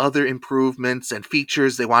myriad other improvements and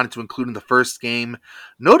features they wanted to include in the first game,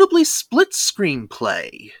 notably split screen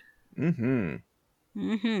play.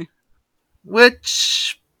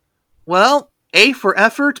 Which, well, A for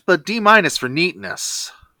effort, but D- for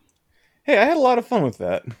neatness. Hey, I had a lot of fun with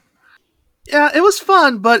that. Yeah, it was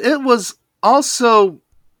fun, but it was also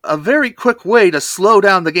a very quick way to slow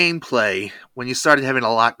down the gameplay when you started having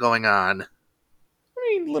a lot going on. I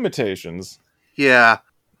mean, limitations. Yeah,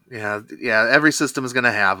 every system is going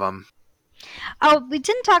to have them. Oh, we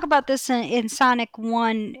didn't talk about this in Sonic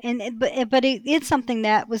 1, but it's something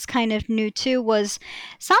that was kind of new too, was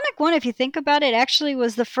Sonic 1, if you think about it, actually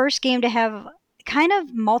was the first game to have kind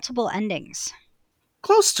of multiple endings.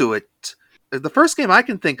 Close to it. The first game I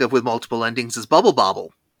can think of with multiple endings is Bubble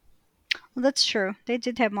Bobble. Well, that's true. They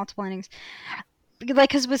did have multiple endings.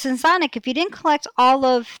 Because within Sonic, if you didn't collect all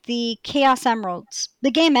of the Chaos Emeralds, the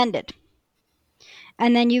game ended.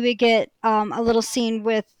 And then you would get a little scene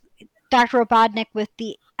with Dr. Robotnik with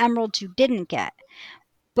the emeralds you didn't get.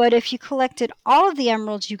 But if you collected all of the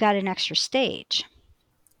emeralds, you got an extra stage.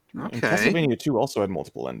 Okay. And Castlevania 2 also had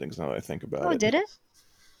multiple endings, now that I think about it. Oh, did it?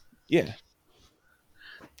 Yeah.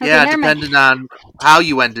 Yeah, depending on how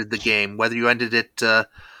you ended the game, whether you ended it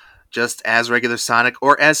just as regular Sonic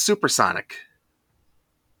or as Super Sonic.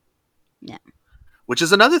 Yeah. Which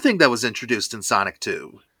is another thing that was introduced in Sonic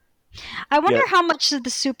 2. I wonder how much of the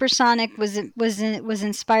Super Sonic was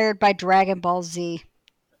inspired by Dragon Ball Z.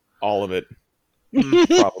 All of it.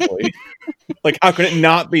 Probably. Like, how could it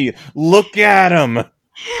not be? Look at him!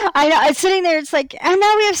 I know. I'm sitting there. It's like, and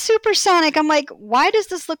now we have Super Sonic. I'm like, why does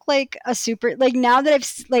this look like a super? Like now that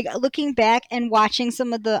I've looking back and watching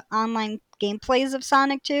some of the online gameplays of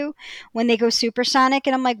Sonic 2 when they go Super Sonic,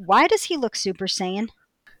 and I'm like, why does he look Super Saiyan?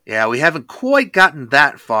 Yeah, we haven't quite gotten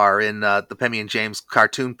that far in the Pemmy and James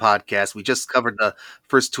cartoon podcast. We just covered the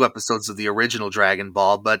first 2 episodes of the original Dragon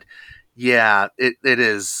Ball, but yeah, it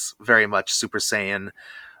is very much Super Saiyan.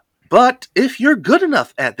 But if you're good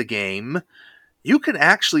enough at the game, you can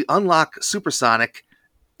actually unlock Super Sonic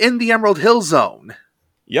in the Emerald Hill Zone.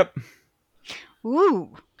 Yep.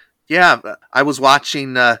 Ooh. Yeah, I was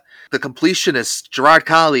watching the completionist, Gerard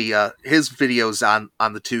Colley, his videos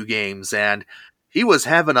on the 2 games, and he was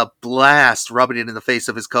having a blast rubbing it in the face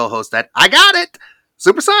of his co-host that, I got it!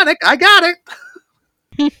 Super Sonic, I got it!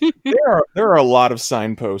 There are a lot of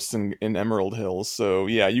signposts in Emerald Hills, so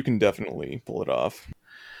yeah, you can definitely pull it off.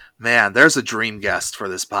 Man, there's a dream guest for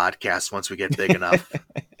this podcast once we get big enough.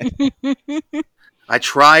 I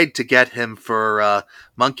tried to get him for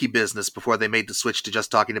Monkey Business before they made the switch to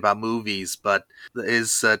just talking about movies, but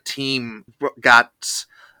his team got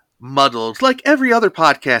muddled, like every other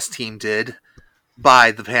podcast team did,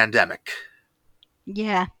 by the pandemic.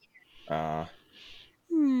 Yeah.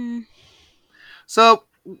 So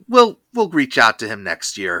we'll reach out to him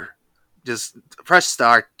next year. Just a fresh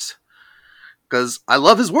start. Because I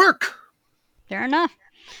love his work. Fair enough.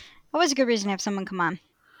 Always a good reason to have someone come on.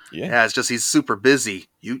 Yeah, it's just he's super busy.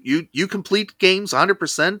 You complete games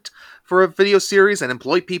 100% for a video series and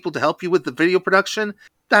employ people to help you with the video production.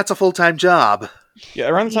 That's a full-time job. Yeah,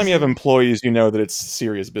 around the time you have employees, you know that it's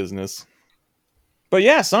serious business. But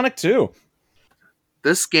yeah, Sonic 2.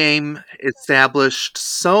 This game established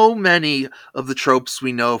so many of the tropes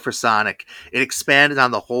we know for Sonic. It expanded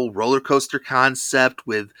on the whole roller coaster concept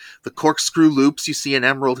with the corkscrew loops you see in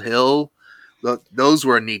Emerald Hill. Those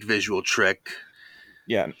were a neat visual trick.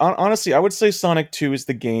 Yeah, honestly, I would say Sonic 2 is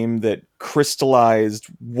the game that crystallized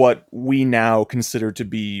what we now consider to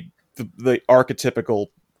be the archetypical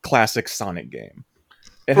classic Sonic game.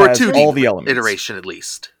 It for has a 2D all the elements. iteration, at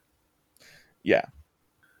least. Yeah.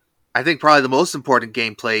 I think probably the most important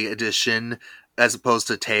gameplay addition, as opposed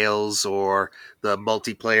to Tails or the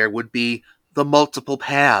multiplayer, would be the multiple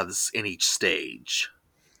paths in each stage.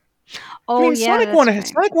 Oh, yeah.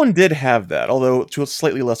 Sonic 1 did have that, although to a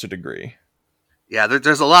slightly lesser degree. Yeah,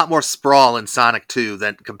 there's a lot more sprawl in Sonic 2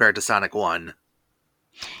 than compared to Sonic 1.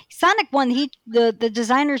 Sonic 1, the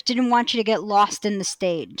designers didn't want you to get lost in the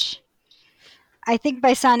stage. I think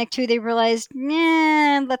by Sonic 2 they realized,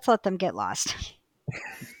 nah, let's let them get lost.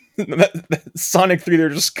 Sonic 3, they're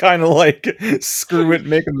just kind of like, screw it,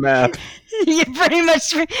 make a map. You pretty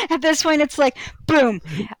much, at this point, it's like, boom,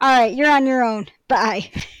 all right, you're on your own,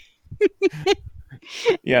 bye.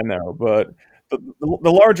 Yeah, no, but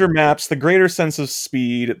the larger maps, the greater sense of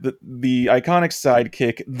speed, the iconic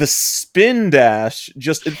sidekick, the spin dash,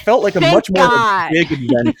 just it felt like a Thank much more of a God. big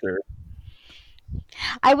adventure.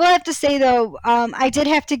 I will have to say though, I did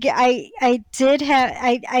have to get, I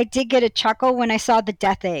did get a chuckle when I saw the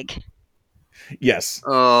Death Egg. Yes.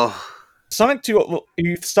 Oh, Sonic 2, well, if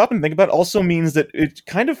you stop and think about it, also means that it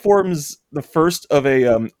kind of forms the first of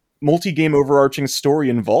a multi-game overarching story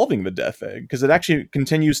involving the Death Egg, because it actually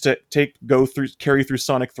continues to carry through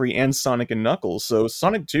Sonic 3 and Sonic and Knuckles. So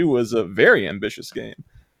Sonic 2 was a very ambitious game.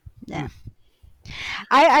 Yeah.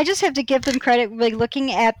 I just have to give them credit, like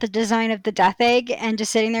looking at the design of the Death Egg and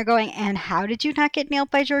just sitting there going, and how did you not get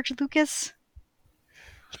nailed by George Lucas?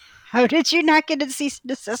 How did you not get a cease and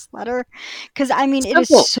desist letter? Because, I mean, it is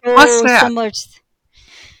Simple. so Must have. similar to...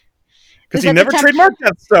 Because Is he that never the trademarked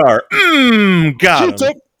Death Star. Got He him.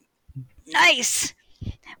 did. Nice.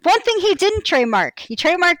 One thing he didn't trademark. He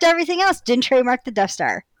trademarked everything else. Didn't trademark the Death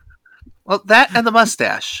Star. well, that and the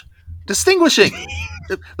mustache. Distinguishing.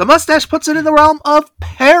 The mustache puts it in the realm of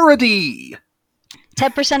parody.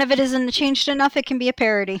 10% of it isn't changed enough. It can be a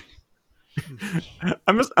parody.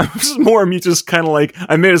 I'm just more amused, just kind of like,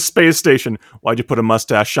 I made a space station. Why'd you put a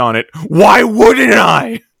mustache on it? Why wouldn't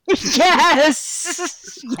I?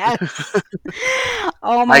 Yes. Yes.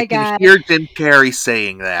 Oh my I can God. hear Jim Carrey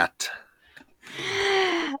saying that.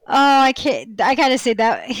 Oh, I can't. I gotta say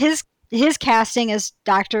that his casting as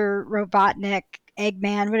Dr. Robotnik,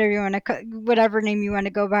 Eggman, whatever name you want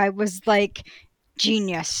to go by, was like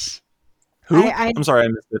genius. Who? I I'm sorry, I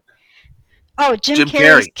missed it. Oh, Jim Jim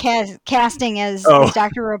Carrey's casting as Oh.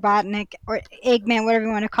 Dr. Robotnik or Eggman, whatever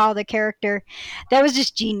you want to call the character, that was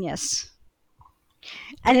just genius.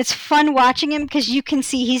 And it's fun watching him because you can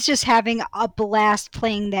see he's just having a blast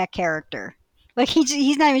playing that character. Like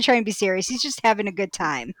he's not even trying to be serious. He's just having a good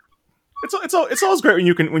time. It's always great when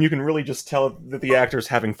you can really just tell that the actor's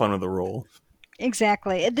having fun with the role.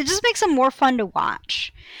 Exactly. It just makes them more fun to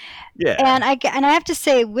watch. Yeah. And I have to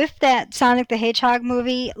say, with that Sonic the Hedgehog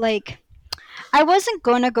movie, like, I wasn't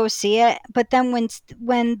going to go see it, but then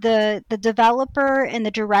when the developer and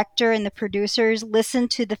the director and the producers listened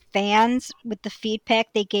to the fans with the feedback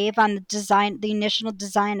they gave on the initial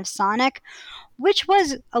design of Sonic, which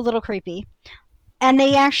was a little creepy, and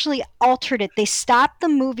they actually altered it. They stopped the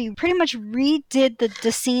movie, pretty much redid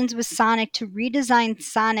the scenes with Sonic to redesign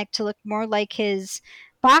Sonic to look more like his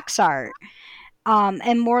box art.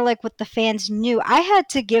 And more like what the fans knew. I had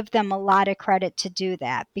to give them a lot of credit to do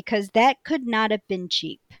that because that could not have been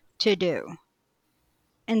cheap to do.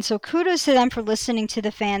 And so kudos to them for listening to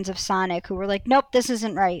the fans of Sonic who were like, nope, this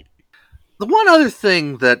isn't right. The one other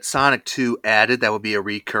thing that Sonic 2 added that would be a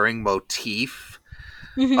recurring motif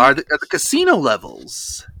are the casino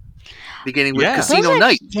levels. Beginning with Casino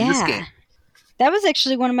Night in this game. That was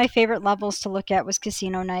actually one of my favorite levels to look at was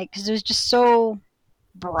Casino Night because it was just so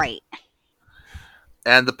bright.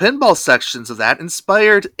 And the pinball sections of that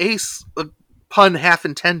inspired a pun half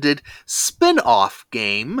intended spin-off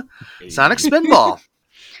game, Sonic Spinball.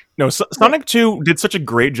 No, Sonic 2 did such a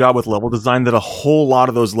great job with level design that a whole lot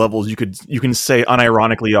of those levels you can say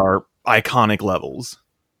unironically are iconic levels.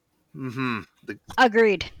 Mm-hmm.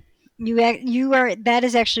 Agreed. You are. That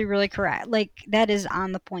is actually really correct. Like that is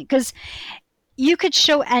on the point because you could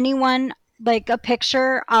show anyone like a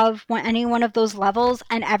picture of any one of those levels,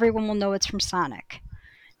 and everyone will know it's from Sonic.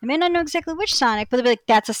 They may not know exactly which Sonic, but they'll be like,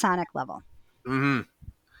 "That's a Sonic level." Mm-hmm.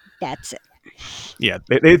 That's it. Yeah,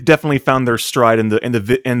 they've definitely found their stride in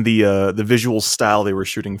the visual style they were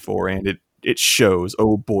shooting for, and it shows.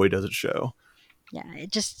 Oh boy, does it show! Yeah,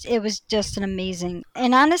 it was just an amazing.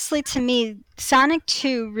 And honestly, to me, Sonic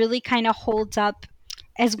 2 really kind of holds up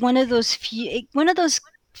as one of those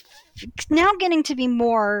now getting to be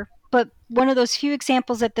more, but one of those few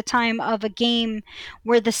examples at the time of a game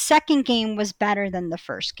where the second game was better than the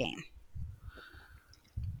first game.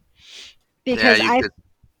 Because put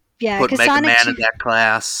Mega Sonic Man 2, in that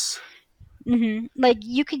class. Mm-hmm. Like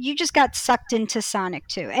you just got sucked into Sonic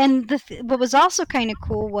 2. And what was also kind of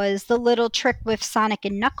cool was the little trick with Sonic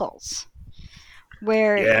and Knuckles,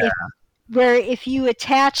 where if you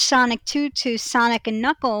attach Sonic 2 to Sonic and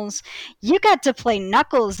Knuckles, you got to play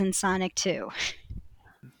Knuckles in Sonic 2.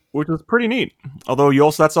 which is pretty neat. Although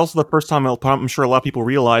that's also the first time I'm sure a lot of people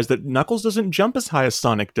realize that Knuckles doesn't jump as high as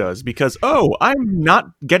Sonic does because, oh, I'm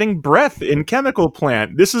not getting breath in Chemical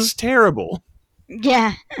Plant. This is terrible.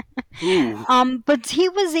 Yeah. Ooh. But he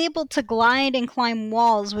was able to glide and climb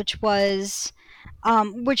walls, which was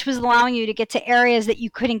allowing you to get to areas that you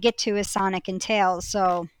couldn't get to as Sonic and Tails.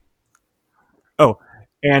 So. Oh,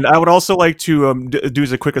 and I would also like to do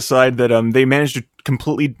as a quick aside that they managed to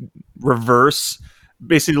completely reverse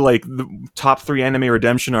basically like the top 3 anime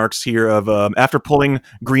redemption arcs here of after pulling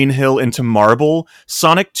Green Hill into Marble,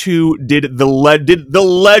 Sonic 2 did the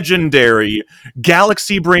legendary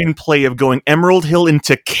Galaxy Brain play of going Emerald Hill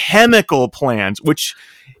into Chemical Plant, which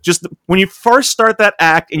just when you first start that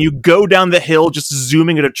act and you go down the hill just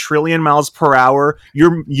zooming at 1 trillion miles per hour,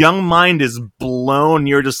 your young mind is blown.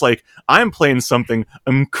 You're just like, I'm playing something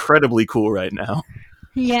incredibly cool right now.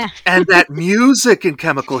 Yeah. And that music in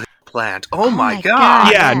Chemical Plant. Oh my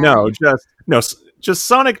god. Yeah, just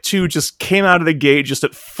Sonic 2 just came out of the gate just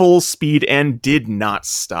at full speed and did not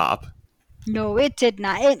stop. No, it did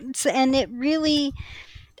not. It really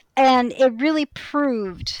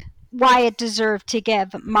proved why it deserved to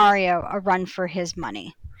give Mario a run for his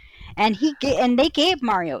money. And they gave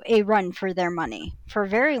Mario a run for their money for a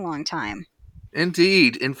very long time.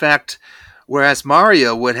 Indeed. In fact, whereas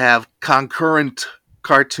Mario would have concurrent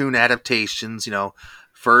cartoon adaptations,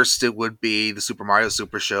 first it would be the Super Mario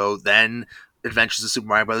Super Show, then Adventures of Super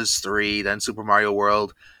Mario Bros. 3, then Super Mario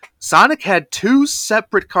World. Sonic had 2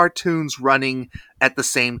 separate cartoons running at the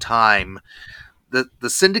same time. The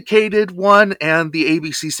syndicated one and the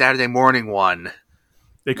ABC Saturday morning one.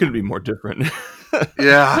 They couldn't be more different.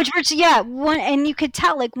 Yeah. One, and you could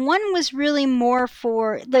tell one was really more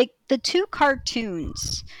for the 2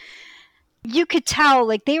 cartoons. You could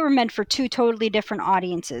tell they were meant for 2 totally different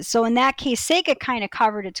audiences. So in that case, Sega kind of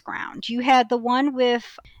covered its ground. You had the one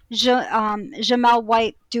with Jamel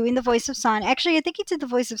White doing the voice of Sonic. Actually, I think he did the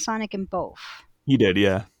voice of Sonic in both. He did,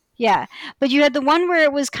 yeah. Yeah, but you had the one where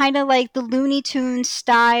it was kind of like the Looney Tunes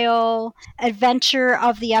style adventure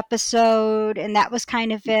of the episode, and that was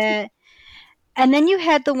kind of it. And then you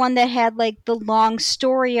had the one that had the long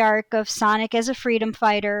story arc of Sonic as a freedom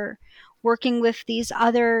fighter, working with these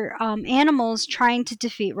other animals trying to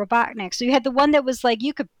defeat Robotnik. So you had the one that was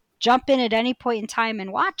you could jump in at any point in time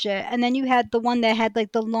and watch it, and then you had the one that had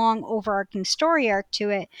the long overarching story arc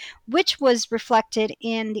to it, which was reflected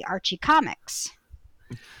in the Archie comics.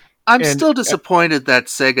 I'm still disappointed that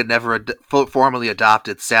Sega never formally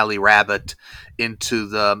adopted Sally Rabbit into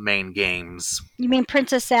the main games. You mean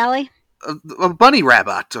Princess Sally? Bunny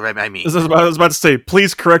Rabbit, I mean. I was about to say,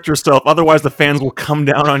 please correct yourself, otherwise the fans will come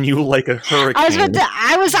down on you like a hurricane.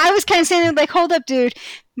 I was kind of saying hold up, dude.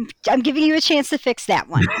 I'm giving you a chance to fix that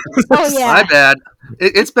one. Oh yeah, my bad.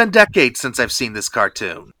 It's been decades since I've seen this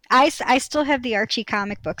cartoon. I still have the Archie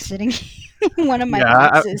comic book sitting in one of my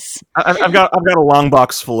boxes. I've got a long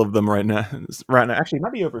box full of them right now. Actually, it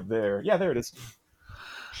might be over there. Yeah, there it is.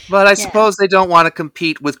 But I suppose they don't want to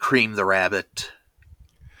compete with Cream the Rabbit.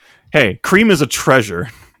 Hey, Cream is a treasure.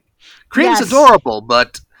 Cream's adorable,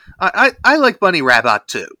 but I like Bunny Rabbit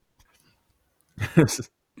too.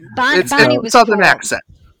 Bonnie was Southern cool. accent.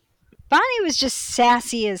 Bonnie was just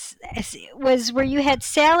sassy as was where you had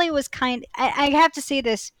Sally was kind. I have to say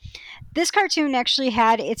this cartoon actually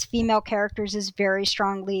had its female characters as very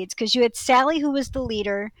strong leads, because you had Sally, who was the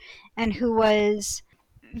leader and who was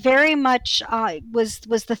very much was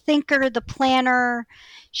the thinker, the planner.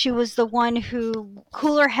 She was the one who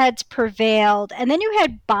cooler heads prevailed, and then you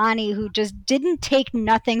had Bonnie, who just didn't take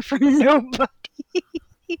nothing from nobody.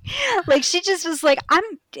 She just was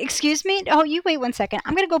excuse me, oh, you wait 1 second,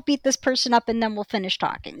 I'm gonna go beat this person up and then we'll finish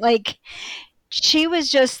talking. She was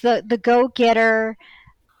just the go-getter,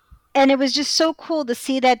 and it was just so cool to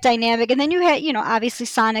see that dynamic. And then you had, obviously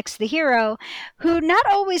Sonic's the hero, who not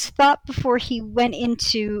always thought before he went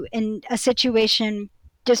into a situation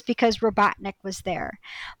just because Robotnik was there.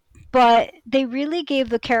 But they really gave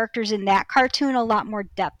the characters in that cartoon a lot more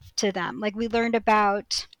depth to them. We learned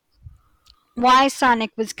about why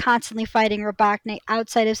Sonic was constantly fighting Robotnik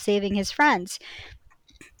outside of saving his friends.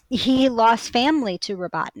 He lost family to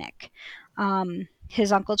Robotnik,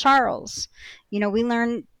 his Uncle Charles. We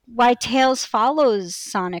learned why Tails follows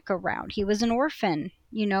Sonic around. He was an orphan,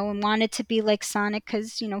 and wanted to be like Sonic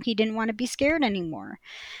because, he didn't want to be scared anymore.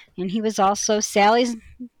 And he was also Sally's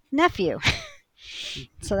nephew.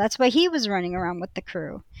 So that's why he was running around with the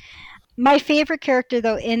crew. My favorite character,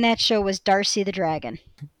 though, in that show was Darcy the Dragon.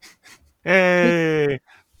 Hey!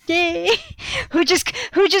 Yay! Who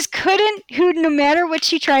couldn't, no matter what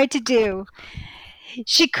she tried to do,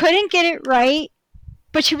 she couldn't get it right.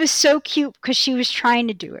 But she was so cute because she was trying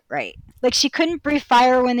to do it right. Like, she couldn't breathe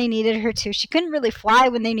fire when they needed her to. She couldn't really fly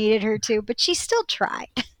when they needed her to, but she still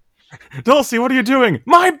tried. Dulcie, what are you doing?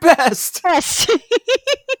 My best! Yes.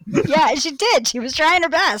 Yeah, she did. She was trying her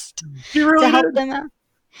best You really to help did. them out.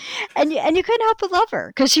 And you couldn't help but love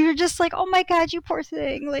her because you were just like, oh my God, you poor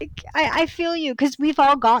thing. Like, I feel you, because we've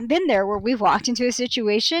all been there where we've walked into a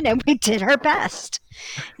situation and we did our best.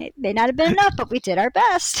 It may not have been enough, but we did our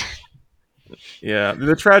best. Yeah,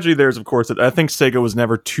 the tragedy there is, of course, that I think Sega was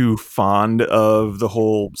never too fond of the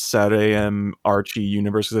whole Saturday AM Archie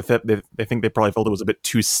universe, because they think they probably felt it was a bit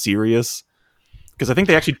too serious. Because I think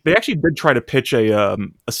they actually did try to pitch a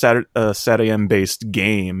Saturday AM based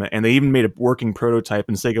game, and they even made a working prototype,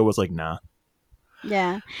 and Sega was like, nah.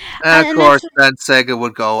 Yeah. And of And course, then Sega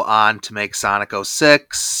would go on to make Sonic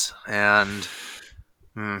 06, and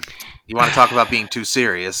you want to talk about being too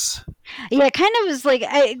serious. Yeah, it kind of was like,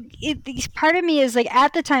 part of me is like,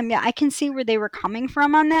 at the time, yeah, I can see where they were coming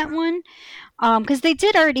from on that one. Because they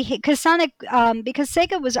did already hit, because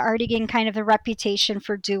Sega was already getting kind of a reputation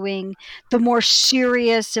for doing the more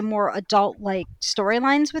serious and more adult-like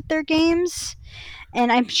storylines with their games.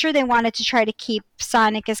 And I'm sure they wanted to try to keep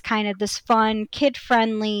Sonic as kind of this fun,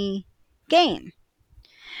 kid-friendly game.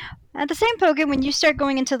 At the same token, when you start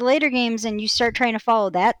going into the later games and you start trying to follow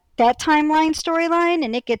that timeline storyline,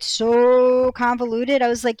 and it gets so convoluted, I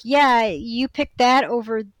was like, yeah, you picked that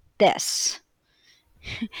over this.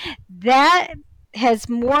 That has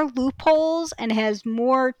more loopholes and has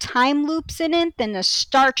more time loops in it than the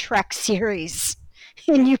Star Trek series.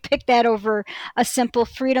 And you picked that over a simple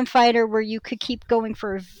freedom fighter where you could keep going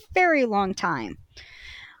for a very long time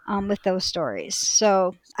with those stories.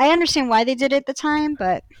 So I understand why they did it at the time,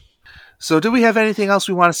 but... So do we have anything else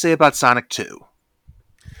we want to say about Sonic 2?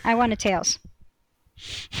 I wanted Tails.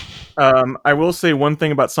 I will say one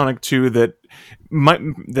thing about Sonic 2 that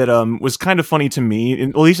was kind of funny to me,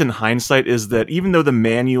 at least in hindsight, is that even though the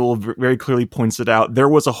manual very clearly points it out, there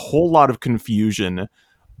was a whole lot of confusion,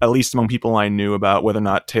 at least among people I knew, about whether or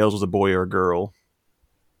not Tails was a boy or a girl.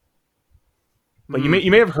 Like,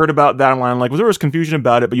 you may have heard about that online, like, there was confusion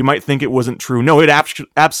about it, but you might think it wasn't true. No, it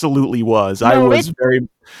absolutely was. No,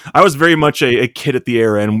 I was very much a kid at the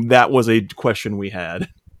era, and that was a question we had.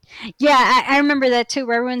 Yeah, I remember that too,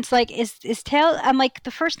 where everyone's like, is Tails... I'm like,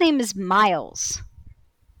 the first name is Miles.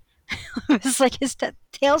 It's like,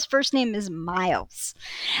 Tails' first name is Miles.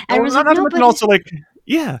 And I was like, no, but... also, like,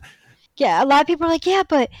 yeah. Yeah, a lot of people are like, yeah,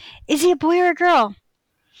 but is he a boy or a girl?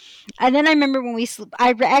 And then I remember when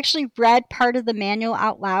I actually read part of the manual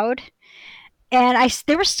out loud, and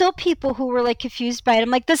there were still people who were like confused by it.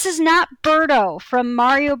 I'm like, this is not Birdo from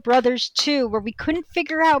Mario Brothers 2, where we couldn't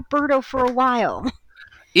figure out Birdo for a while.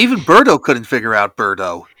 Even Birdo couldn't figure out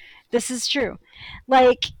Birdo. This is true.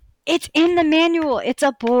 Like, it's in the manual. It's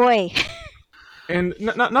a boy. And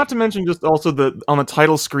not to mention, just also on the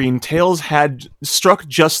title screen, Tails had struck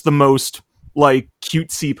just the most, like,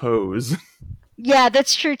 cutesy pose. Yeah,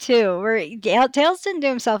 that's true too. Tails didn't do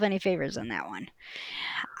himself any favors on that one.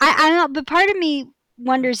 I don't know, but part of me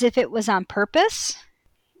wonders if it was on purpose,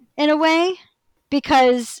 in a way,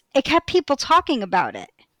 because it kept people talking about it.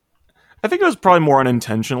 I think it was probably more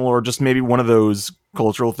unintentional, or just maybe one of those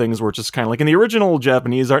cultural things where it's just kind of like in the original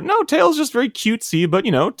Japanese art, no, Tails is just very cutesy, but,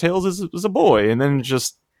 you know, Tails is a boy, and then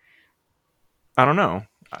just, I don't know.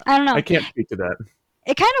 I can't speak to that.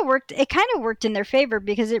 It kind of worked in their favor,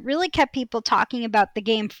 because it really kept people talking about the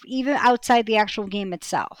game even outside the actual game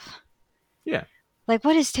itself. Yeah. Like,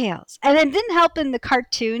 what is Tails? And it didn't help in the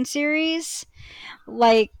cartoon series.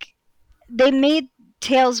 Like, they made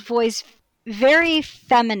Tails' voice very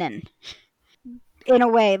feminine in a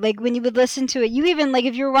way. Like, when you would listen to it, you even, like,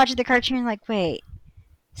 if you were watching the cartoon, you're like, wait,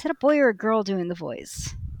 is that a boy or a girl doing the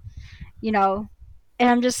voice? You know?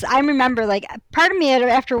 And I remember, like, part of me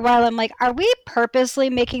after a while, I'm like, are we purposely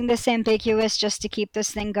making this ambiguous just to keep this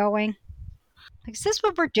thing going? Like, is this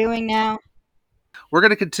what we're doing now? We're going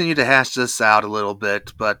to continue to hash this out a little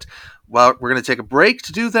bit, but we're going to take a break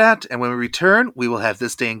to do that, and when we return, we will have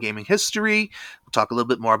This Day in Gaming History. We'll talk a little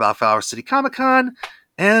bit more about Flower City Comic Con,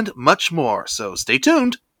 and much more, so stay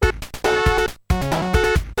tuned.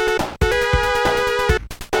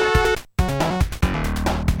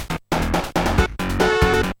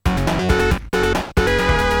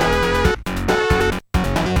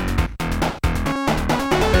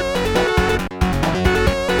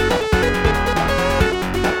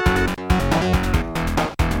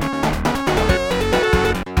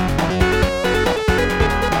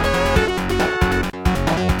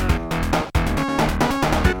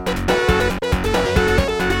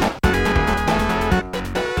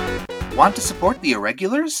 Want to support The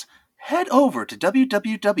Irregulars? head over to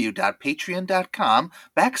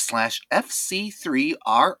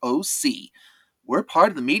www.patreon.com/FC3ROC. We're part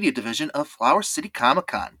of the media division of Flower City Comic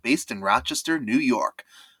Con, based in Rochester, New York.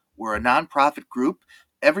 We're a nonprofit group.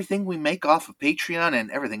 Everything we make off of Patreon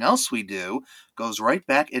and everything else we do goes right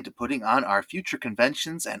back into putting on our future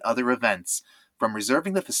conventions and other events, from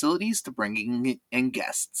reserving the facilities to bringing in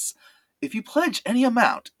guests. If you pledge any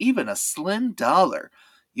amount, even a slim dollar,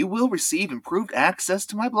 you will receive improved access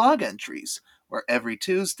to my blog entries, where every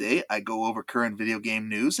Tuesday I go over current video game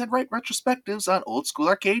news and write retrospectives on old school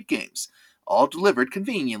arcade games, all delivered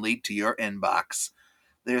conveniently to your inbox.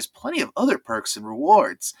 There's plenty of other perks and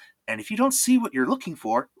rewards, and if you don't see what you're looking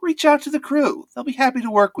for, reach out to the crew. They'll be happy to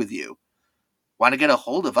work with you. Want to get a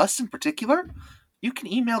hold of us in particular? You can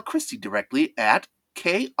email Christy directly at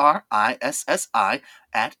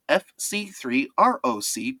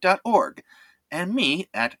KRISSI@fc3roc.org and me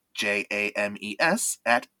at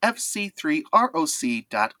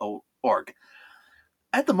JAMES@fc3roc.org.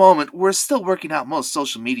 At the moment, we're still working out most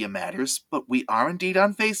social media matters, but we are indeed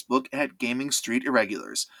on Facebook at Gaming Street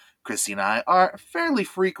Irregulars. Christy and I are fairly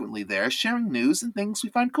frequently there, sharing news and things we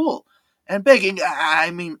find cool, and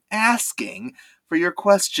asking for your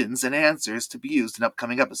questions and answers to be used in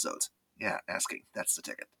upcoming episodes. Yeah, asking, that's the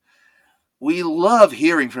ticket. We love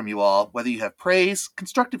hearing from you all, whether you have praise,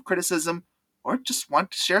 constructive criticism, or just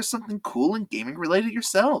want to share something cool and gaming related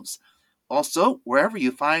yourselves. Also, wherever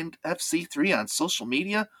you find FC3 on social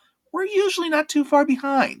media, we're usually not too far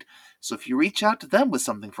behind, so if you reach out to them with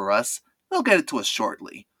something for us, they'll get it to us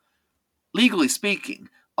shortly. Legally speaking,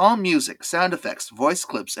 all music, sound effects, voice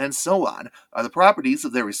clips, and so on are the properties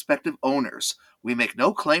of their respective owners. We make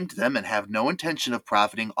no claim to them and have no intention of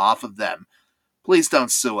profiting off of them. Please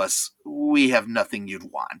don't sue us. We have nothing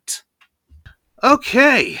you'd want.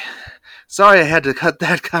 Okay. Sorry I had to cut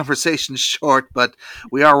that conversation short, but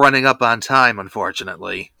we are running up on time,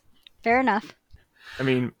 unfortunately. Fair enough. I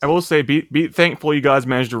mean, I will say, be thankful you guys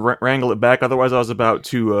managed to wrangle it back. Otherwise, I was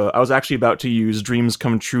actually about to use Dreams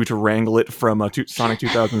Come True to wrangle it from Sonic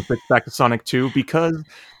 2006 back to Sonic 2, because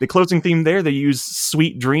the closing theme there, they used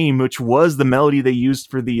Sweet Dream, which was the melody they used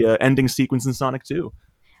for the ending sequence in Sonic 2.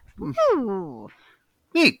 Ooh.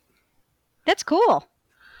 Neat. That's cool.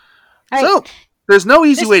 All So, right. there's no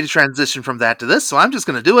easy way to transition from that to this, so I'm just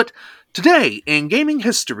going to do it. Today, in gaming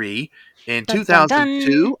history, in Dun,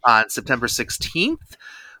 2002, dun. on September 16th,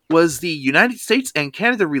 was the United States and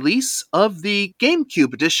Canada release of the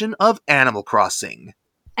GameCube edition of Animal Crossing.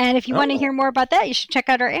 And if you want to hear more about that, you should check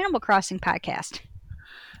out our Animal Crossing podcast.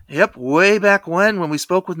 Yep, way back when we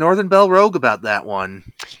spoke with Northern Bell Rogue about that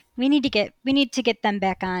one. We need to get them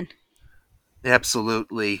back on.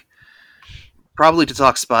 Absolutely. Probably to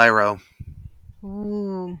talk Spyro.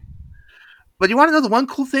 Ooh. But you want to know the one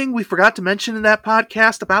cool thing we forgot to mention in that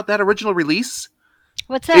podcast about that original release?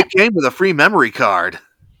 What's that? It came with a free memory card.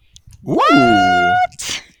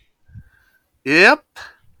 What? Yep.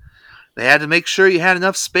 They had to make sure you had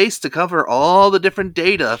enough space to cover all the different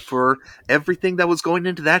data for everything that was going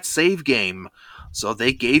into that save game. So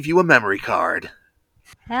they gave you a memory card.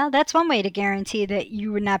 Well, that's one way to guarantee that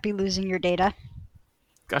you would not be losing your data.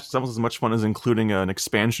 Gosh, it's almost as much fun as including an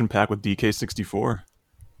expansion pack with DK64.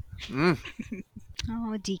 Mm.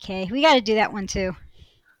 Oh, DK. We got to do that one too.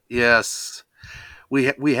 Yes.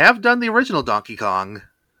 We have done the original Donkey Kong.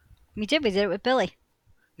 We did it with Billy.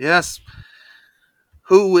 Yes.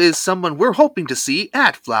 Who is someone we're hoping to see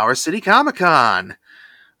at Flower City Comic Con,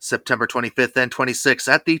 September 25th and 26th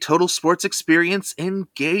at the Total Sports Experience in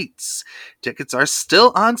Gates. Tickets are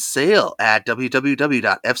still on sale at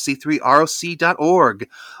www.fc3roc.org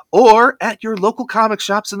or at your local comic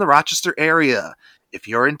shops in the Rochester area. If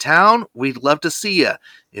you're in town, we'd love to see you.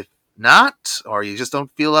 If not, or you just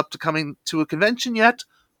don't feel up to coming to a convention yet,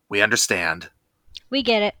 we understand. We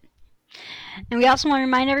get it. And we also want to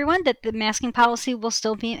remind everyone that the masking policy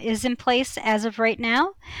is in place as of right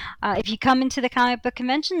now. If you come into the comic book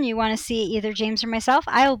convention and you want to see either James or myself,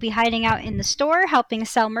 I will be hiding out in the store helping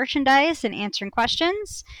sell merchandise and answering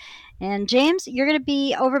questions. And James, you're going to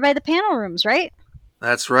be over by the panel rooms, right?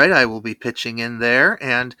 That's right, I will be pitching in there.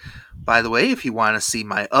 And by the way, if you want to see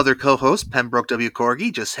my other co-host, Pembroke W.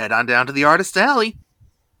 Corgi, just head on down to the Artist Alley.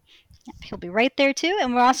 He'll be right there too,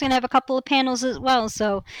 and we're also going to have a couple of panels as well.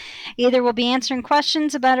 So either we'll be answering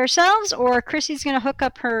questions about ourselves, or Chrissy's going to hook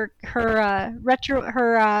up her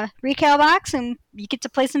recal box, and you get to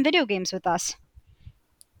play some video games with us.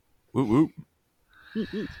 Woo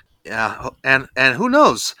woo. Yeah, and who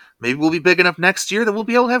knows? Maybe we'll be big enough next year that we'll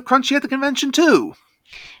be able to have Crunchy at the convention too.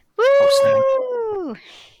 Woo!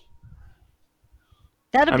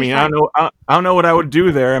 That'll I be mean, fun. I don't know what I would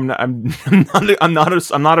do there. I'm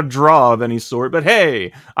not a draw of any sort. But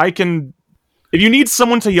hey, I can. If you need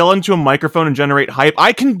someone to yell into a microphone and generate hype,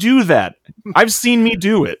 I can do that. I've seen me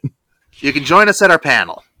do it. You can join us at our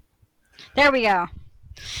panel. There we go.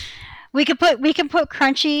 We can put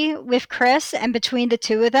Crunchy with Chris, and between the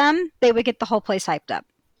two of them, they would get the whole place hyped up.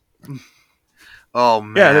 Oh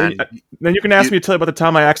man! Yeah, then you can ask me to tell you about the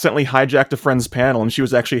time I accidentally hijacked a friend's panel, and she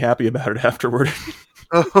was actually happy about it afterward.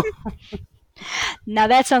 Now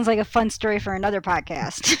that sounds like a fun story for another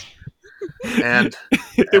podcast. and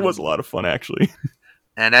it was a lot of fun, actually.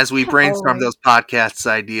 And as we brainstorm Always. those podcasts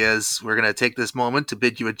ideas, we're going to take this moment to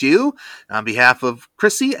bid you adieu on behalf of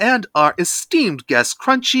Chrissy and our esteemed guest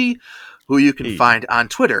Crunchy, who you can find on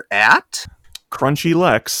Twitter at Crunchy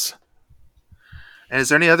Lex. And is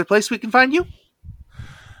there any other place we can find you?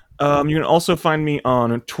 You can also find me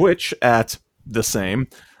on Twitch at the same,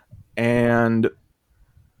 and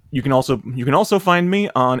you can also find me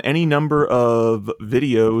on any number of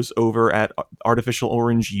videos over at Artificial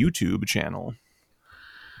Orange YouTube channel.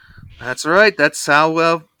 That's right. That's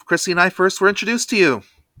how Chrissy and I first were introduced to you.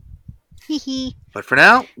 Hee hee. But for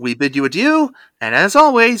now, we bid you adieu, and as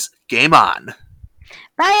always, game on.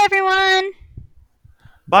 Bye, everyone.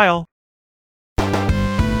 Bye, all.